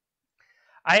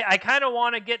 I kind of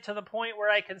want to get to the point where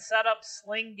I can set up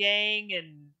Sling Gang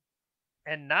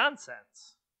and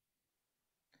nonsense.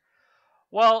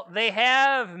 Well, they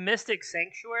have Mystic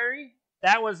Sanctuary.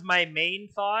 That was my main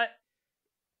thought.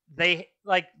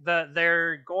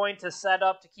 They're going to set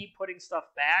up to keep putting stuff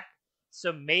back.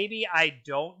 So maybe I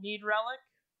don't need Relic.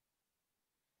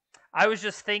 I was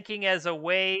just thinking as a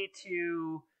way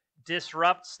to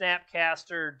disrupt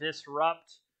Snapcaster,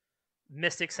 disrupt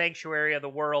Mystic Sanctuary of the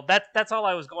world. That's all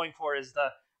I was going for, is the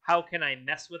how can I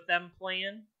mess with them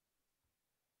plan.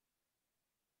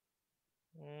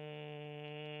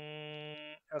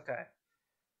 Okay.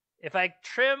 If I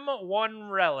trim one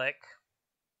relic,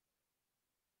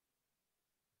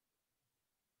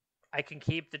 I can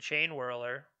keep the Chain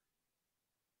Whirler.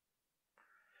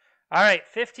 All right,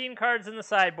 15 cards in the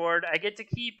sideboard. I get to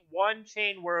keep one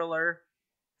Chain Whirler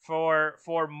for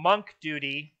monk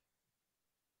duty.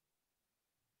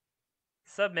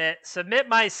 Submit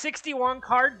my 61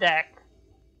 card deck.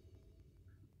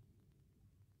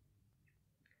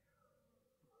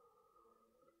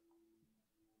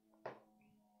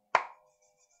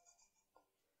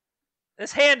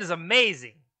 This hand is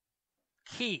amazing.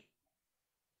 Keep.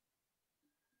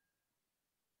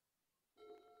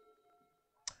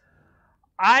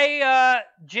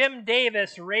 Jim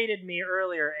Davis rated me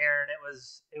earlier, Aaron.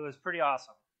 It was pretty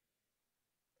awesome.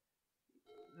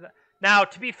 Now,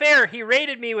 to be fair, he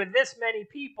rated me with this many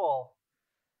people,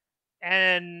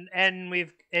 and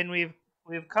we've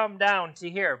come down to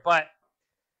here, but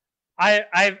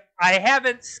I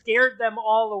haven't scared them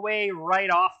all the way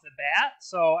right off the bat,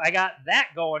 so I got that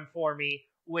going for me,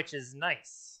 which is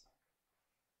nice.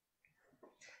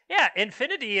 Yeah,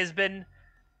 Infinity has been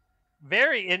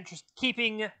very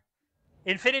interesting.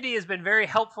 Infinity has been very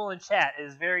helpful in chat. It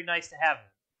is very nice to have him.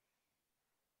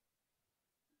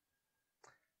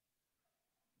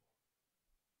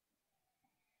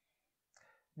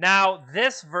 Now,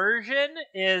 this version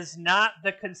is not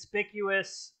the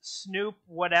conspicuous Snoop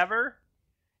whatever.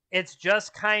 It's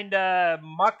just kind of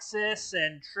Muxus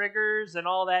and triggers and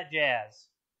all that jazz.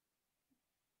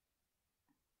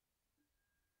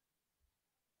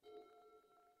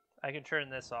 I can turn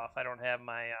this off. I don't have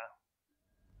my...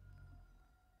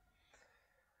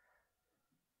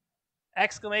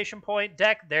 Exclamation point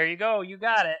deck. There you go. You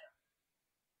got it.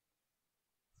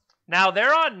 Now,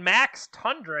 they're on Max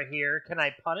Tundra here. Can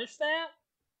I punish that?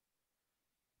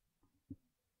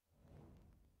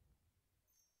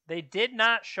 They did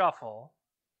not shuffle.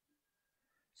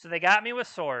 So they got me with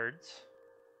swords.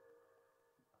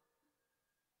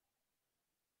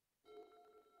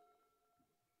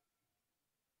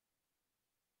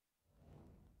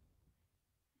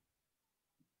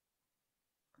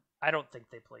 I don't think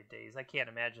they played Daze. I can't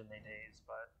imagine they Daze,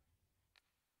 but...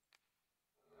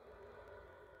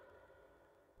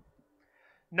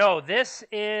 No, this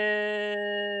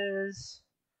is...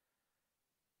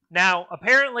 Now,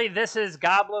 apparently this is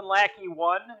Goblin Lackey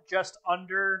 1, just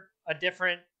under a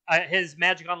different... his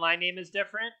Magic Online name is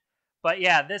different. But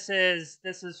yeah, this is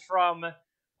from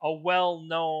a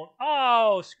well-known...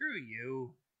 Oh, screw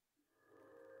you.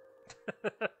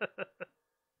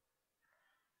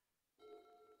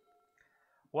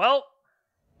 Well...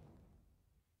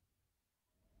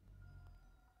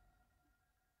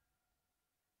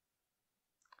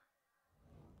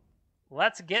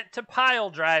 Let's get to pile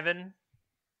driving.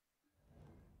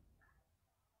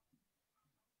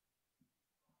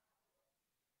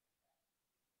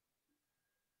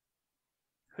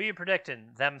 Who you predicting?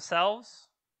 Themselves?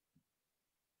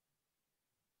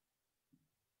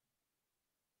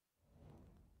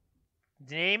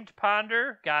 Named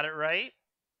Ponder. Got it right.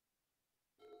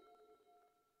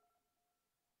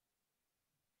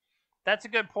 That's a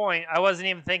good point. I wasn't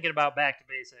even thinking about back to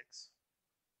basics.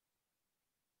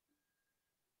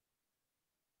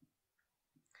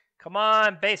 Come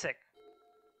on, basic.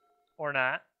 Or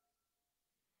not.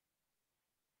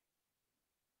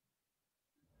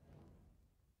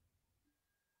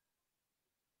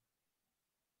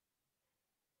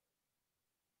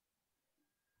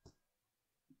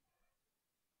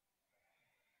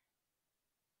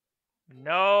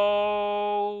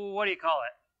 No, what do you call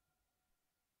it?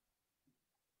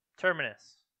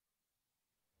 Terminus.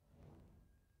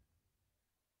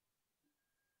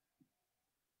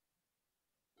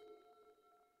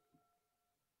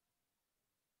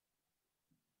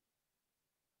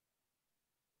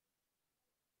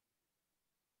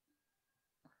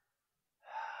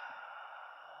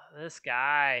 This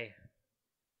guy.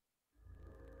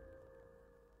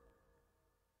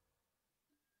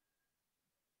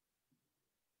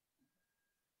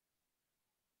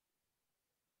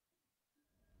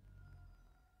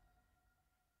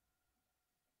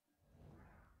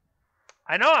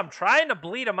 I know, I'm trying to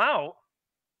bleed him out.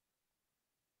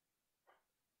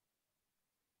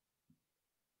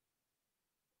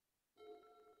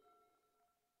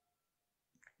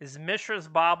 Is Mishra's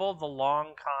Bauble the long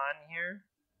con here?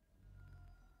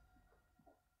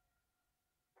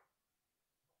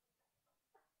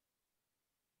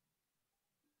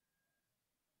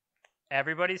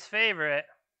 Everybody's favorite.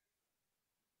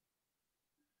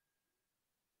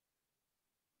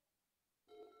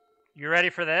 You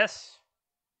ready for this?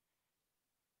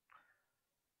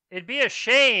 It'd be a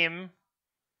shame.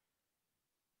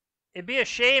 It'd be a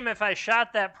shame if I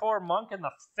shot that poor monk in the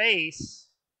face.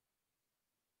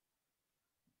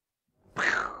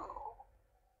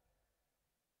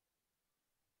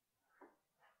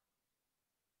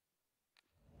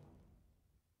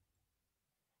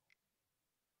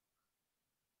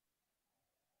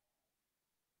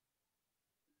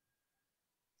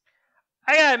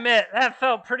 I gotta admit, that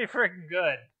felt pretty freaking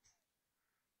good.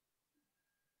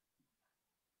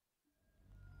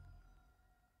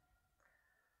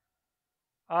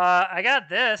 I got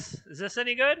this. Is this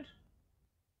any good?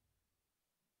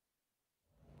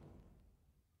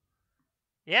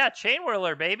 Yeah, Chain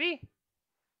Whirler, baby.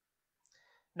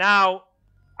 Now,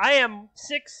 I am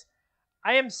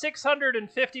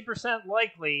 650%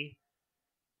 likely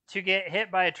to get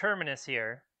hit by a Terminus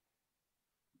here.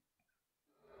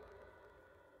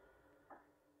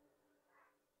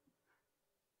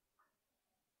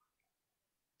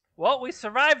 Well, we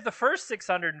survived the first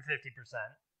 650%.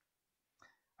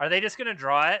 Are they just going to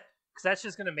draw it? Because that's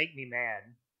just going to make me mad.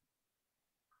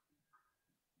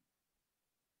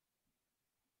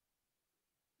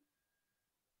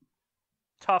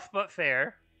 Tough but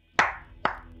fair.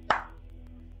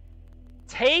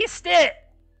 Taste it!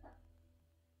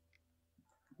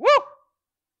 Woo!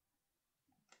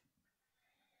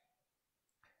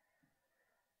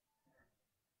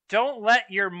 Don't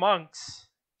let your monks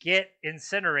get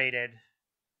incinerated.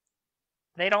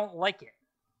 They don't like it.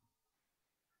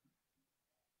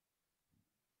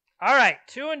 All right,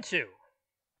 2 and 2.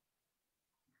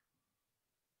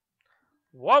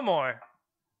 One more.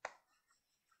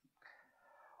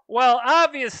 Well,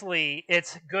 obviously,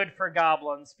 it's good for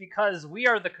goblins because we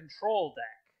are the control deck.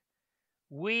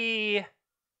 We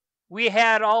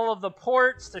had all of the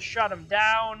ports to shut them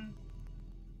down.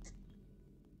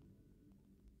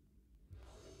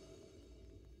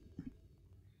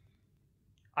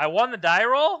 I won the die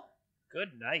roll?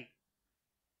 Good night.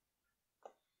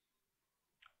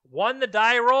 Won the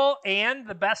die roll and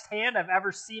the best hand I've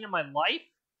ever seen in my life?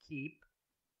 Keep.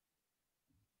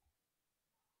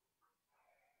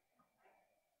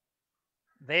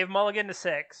 They've mulliganed to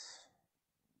 6.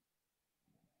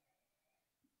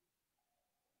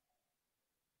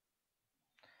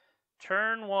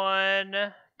 Turn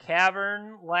 1,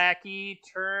 Cavern Lackey.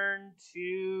 Turn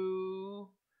 2,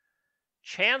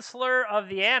 Chancellor of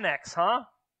the Annex, huh?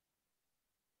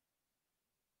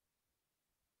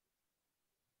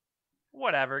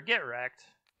 Whatever, get wrecked.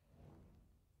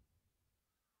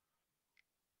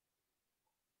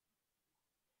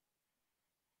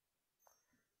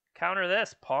 Counter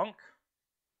this, punk.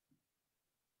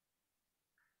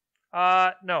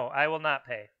 No, I will not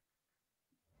pay.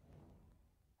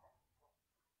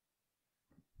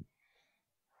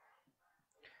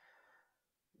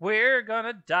 We're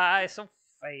gonna die so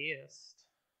fast.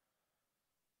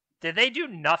 Did they do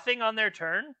nothing on their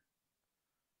turn?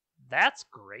 That's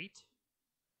great.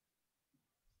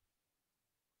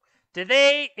 Did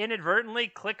they inadvertently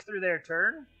click through their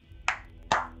turn?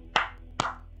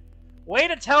 Way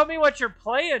to tell me what you're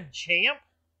playing, champ.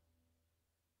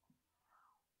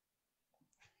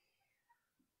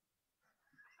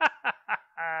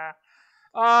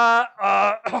 We're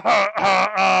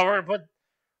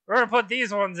gonna put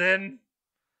these ones in.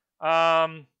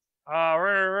 We're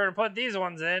gonna put these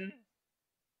ones in.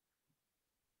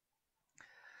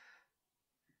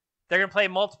 They're gonna play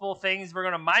multiple things. We're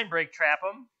gonna mind break trap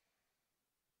them.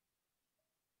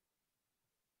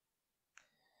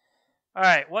 All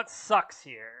right, what sucks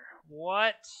here?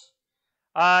 What?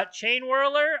 Chain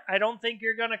Whirler, I don't think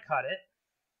you're going to cut it.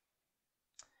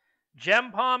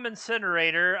 Gem Palm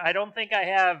Incinerator, I don't think I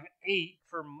have 8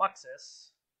 for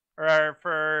Muxus. Or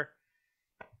for...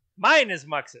 Mine is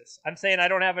Muxus. I'm saying I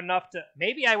don't have enough to...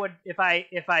 Maybe I would... If I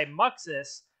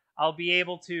Muxus, I'll be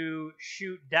able to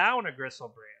shoot down a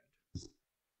Gristlebrand.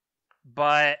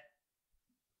 But...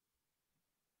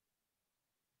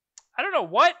 I don't know,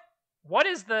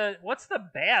 what's the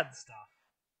bad stuff?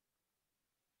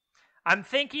 I'm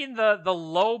thinking the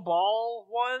low ball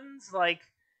ones, like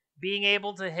being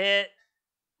able to hit,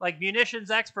 like Munitions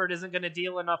Expert isn't going to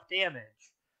deal enough damage.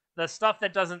 The stuff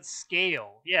that doesn't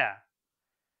scale, yeah.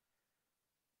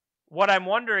 What I'm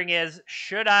wondering is,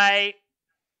 should I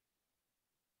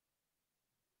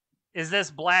Is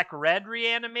this black-red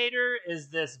Reanimator? Is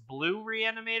this blue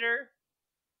Reanimator?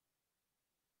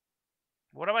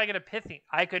 What am I going to Pithy?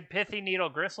 I could Pithy Needle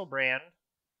Gristlebrand.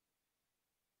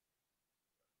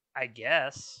 I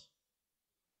guess.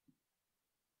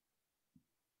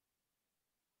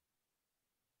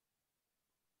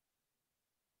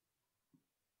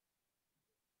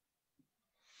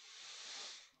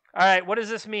 All right, what does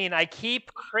this mean? I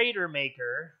keep Crater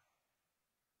Maker.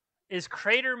 Is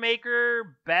Crater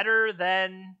Maker better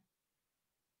than...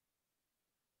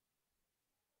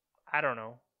 I don't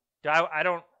know. I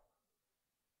don't...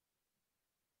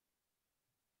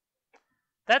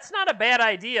 That's not a bad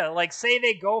idea. Like, say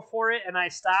they go for it and I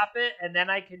stop it, and then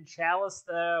I can Chalice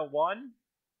the 1.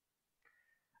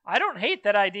 I don't hate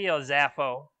that idea,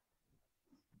 Zaffo.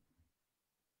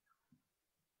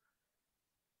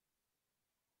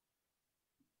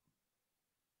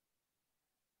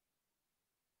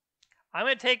 I'm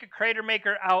going to take a Crater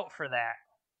Maker out for that.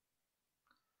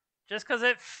 Just because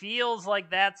it feels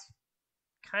like that's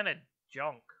kind of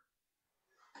junk.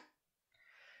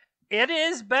 It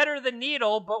is better than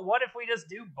Needle, but what if we just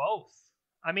do both?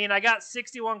 I mean, I got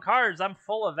 61 cards. I'm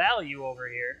full of value over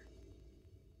here.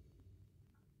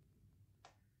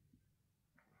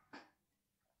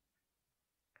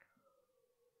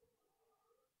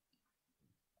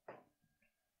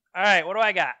 All right, what do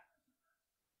I got?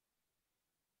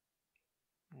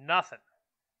 Nothing.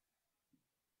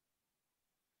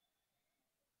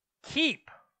 Keep.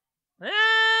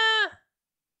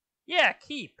 Yeah,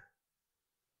 keep.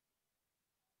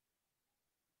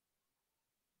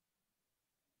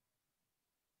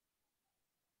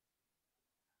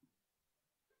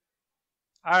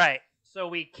 All right, so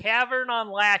we Cavern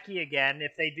on Lackey again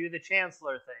if they do the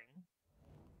Chancellor thing.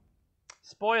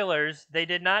 Spoilers, they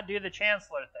did not do the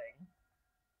Chancellor thing.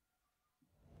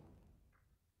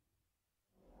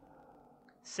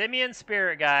 Simian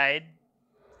Spirit Guide.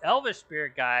 Elvish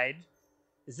Spirit Guide.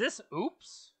 Is this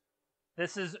Oops?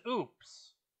 This is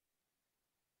Oops.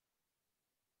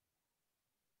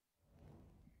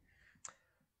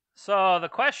 So the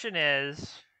question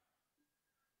is,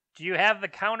 do you have the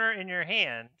counter in your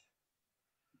hand?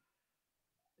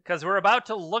 Because we're about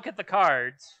to look at the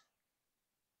cards.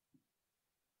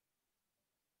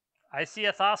 I see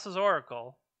a Thassa's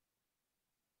Oracle.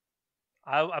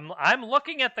 I'm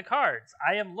looking at the cards.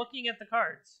 I am looking at the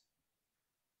cards.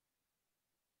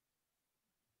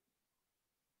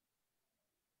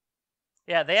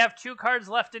 Yeah, they have 2 cards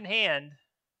left in hand.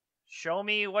 Show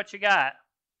me what you got.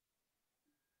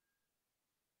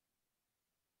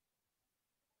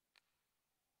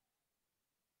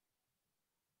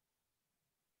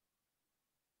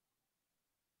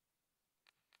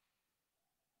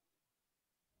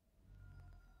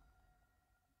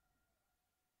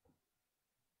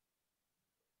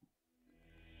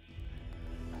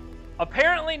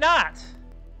 Apparently not.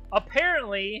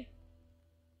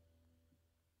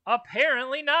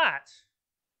 Apparently not.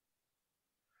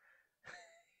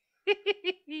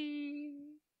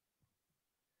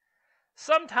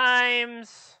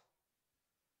 Sometimes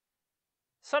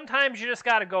you just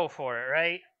got to go for it,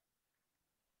 right?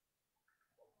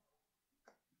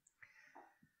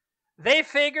 They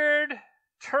figured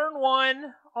turn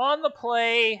 1 on the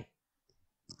play.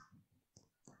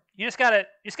 You just gotta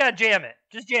jam it.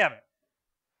 Just jam it.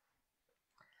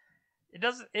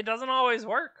 It doesn't always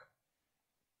work.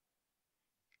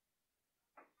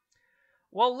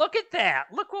 Well, look at that.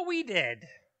 Look what we did.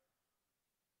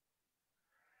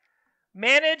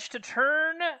 Managed to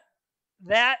turn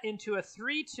that into a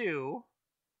 3-2.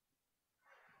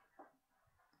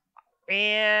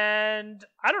 And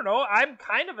I don't know, I'm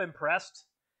kind of impressed.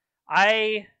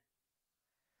 Like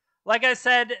I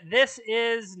said, this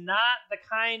is not the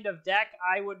kind of deck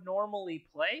I would normally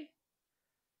play.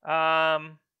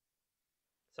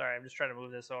 Sorry, I'm just trying to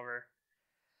move this over.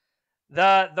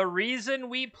 The reason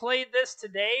we played this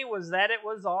today was that it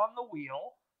was on the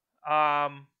wheel.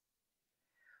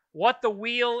 What the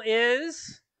wheel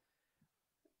is,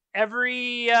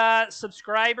 every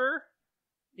subscriber,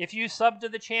 if you sub to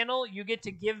the channel, you get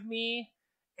to give me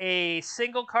a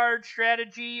single card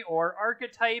strategy or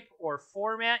archetype or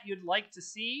format you'd like to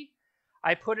see.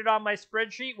 I put it on my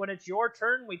spreadsheet. When it's your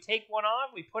turn, we take one on,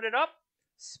 we put it up,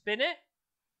 spin it,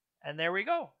 and there we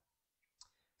go.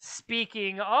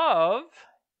 Speaking of,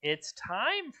 it's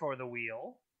time for the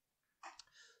wheel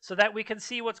so that we can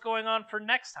see what's going on for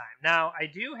next time. Now, I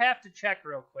do have to check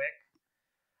real quick.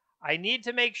 I need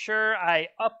to make sure I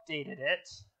updated it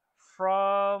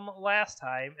from last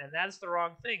time, and that's the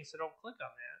wrong thing, so don't click on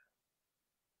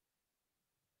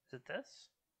that. Is it this?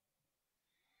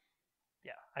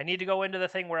 Yeah, I need to go into the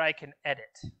thing where I can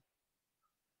edit.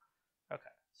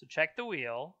 So check the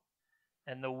wheel.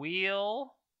 And the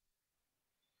wheel,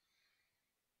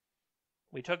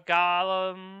 we took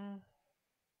Gollum.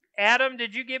 Adam,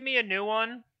 did you give me a new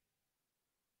one?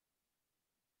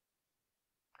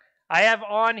 I have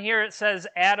on here, it says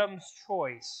Adam's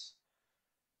choice.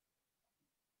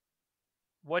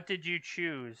 What did you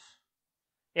choose?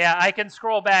 Yeah, I can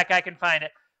scroll back. I can find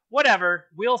it. Whatever.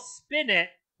 We'll spin it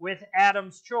with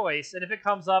Adam's choice, and if it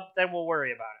comes up, then we'll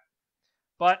worry about it.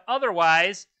 But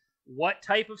otherwise, what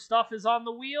type of stuff is on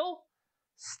the wheel?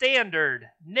 Standard,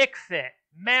 Nick Fit,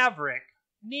 Maverick,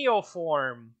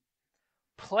 Neoform,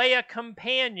 Play a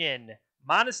Companion,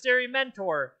 Monastery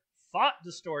Mentor, Thought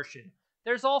Distortion.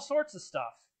 There's all sorts of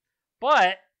stuff.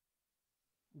 But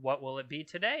what will it be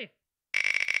today?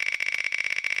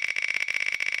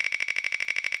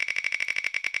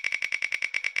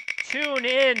 Tune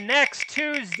in next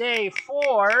Tuesday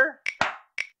for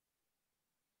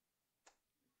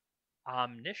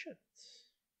Omniscience.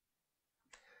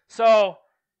 So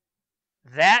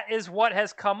that is what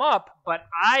has come up, but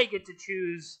I get to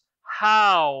choose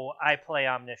how I play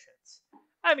Omniscience.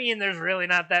 I mean, there's really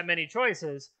not that many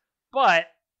choices, but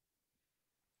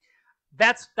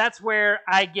that's where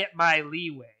I get my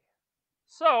leeway.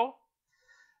 So,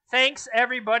 thanks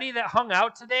everybody that hung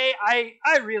out today.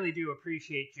 I really do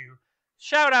appreciate you.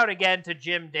 Shout out again to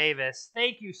Jim Davis.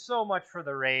 Thank you so much for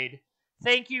the raid.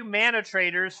 Thank you, Mana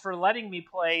Traders, for letting me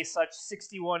play such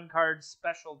 61-card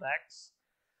special decks.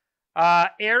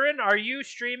 Aaron, are you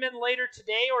streaming later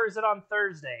today, or is it on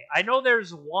Thursday? I know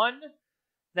there's one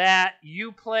that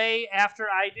you play after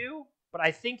I do, but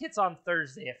I think it's on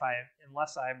Thursday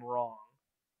unless I'm wrong.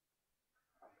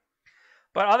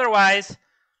 But otherwise,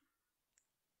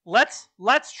 let's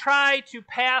try to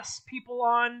pass people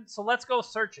on. So let's go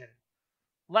searching.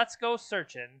 Let's go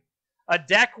searching. A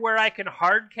deck where I can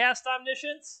hard cast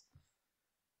Omniscience?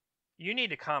 You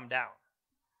need to calm down.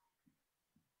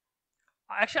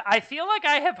 Actually, I feel like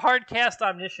I have hard cast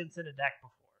Omniscience in a deck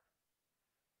before.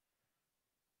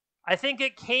 I think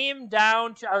it came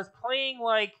down to, I was playing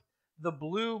like the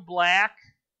blue-black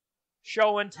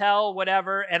show and tell,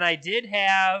 whatever, and I did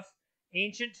have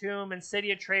Ancient Tomb and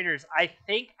City of Traders. I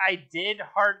think I did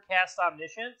hard cast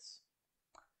Omniscience,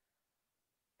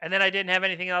 and then I didn't have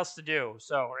anything else to do.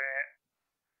 So,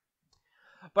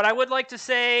 but I would like to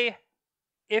say,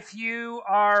 if you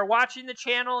are watching the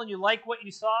channel and you like what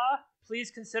you saw, please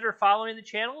consider following the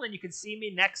channel, and you can see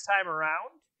me next time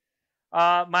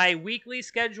around. My weekly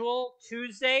schedule: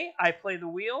 Tuesday, I play the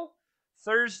wheel.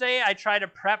 Thursday, I try to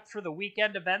prep for the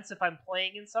weekend events if I'm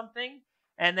playing in something.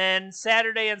 And then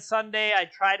Saturday and Sunday, I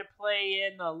try to play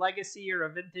in a Legacy or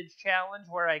a Vintage Challenge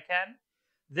where I can.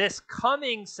 This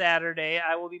coming Saturday,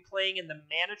 I will be playing in the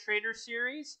Mana Trader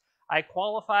series. I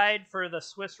qualified for the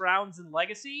Swiss rounds in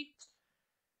Legacy.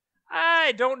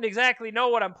 I don't exactly know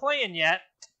what I'm playing yet.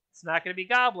 It's not going to be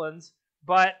Goblins,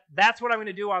 but that's what I'm going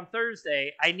to do on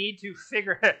Thursday. I need to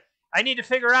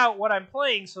figure out what I'm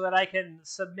playing so that I can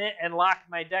submit and lock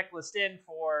my deck list in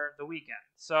for the weekend.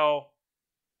 So,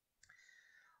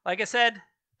 like I said,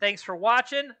 thanks for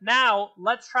watching. Now,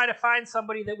 let's try to find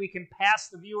somebody that we can pass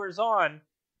the viewers on.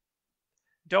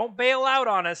 Don't bail out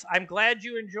on us. I'm glad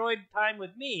you enjoyed time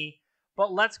with me,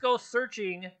 but let's go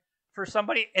searching for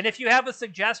somebody. And if you have a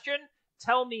suggestion,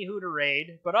 tell me who to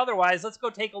raid. But otherwise, let's go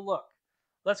take a look.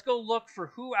 Let's go look for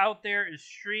who out there is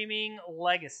streaming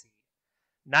Legacy.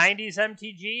 90s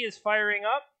MTG is firing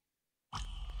up.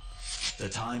 The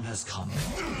time has come.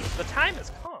 The time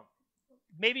has come.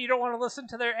 Maybe you don't want to listen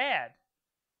to their ad.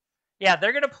 Yeah,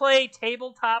 they're going to play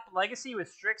Tabletop Legacy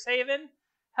with Strixhaven.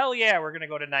 Hell yeah, we're going to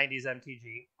go to 90s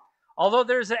MTG. Although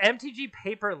there's an MTG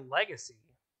Paper Legacy.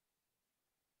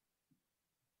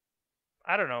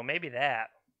 I don't know, maybe that.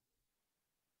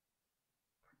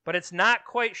 But it's not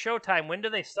quite showtime. When do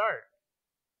they start?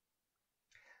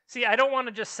 See, I don't want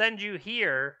to just send you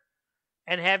here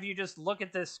and have you just look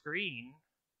at this screen.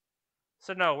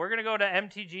 So no, we're going to go to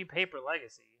MTG Paper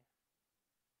Legacy.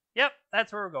 Yep,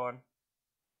 that's where we're going.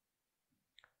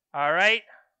 All right.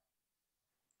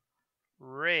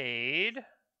 Raid.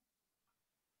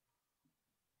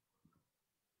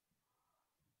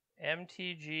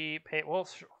 MTG Paper. Well,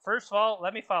 first of all,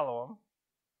 let me follow them.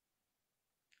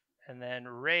 And then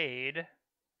raid.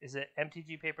 Is it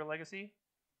MTG Paper Legacy?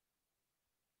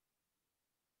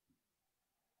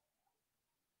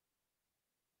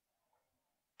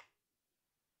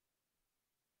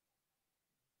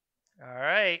 All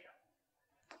right.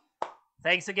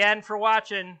 Thanks again for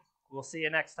watching. We'll see you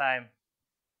next time.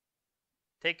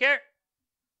 Take care.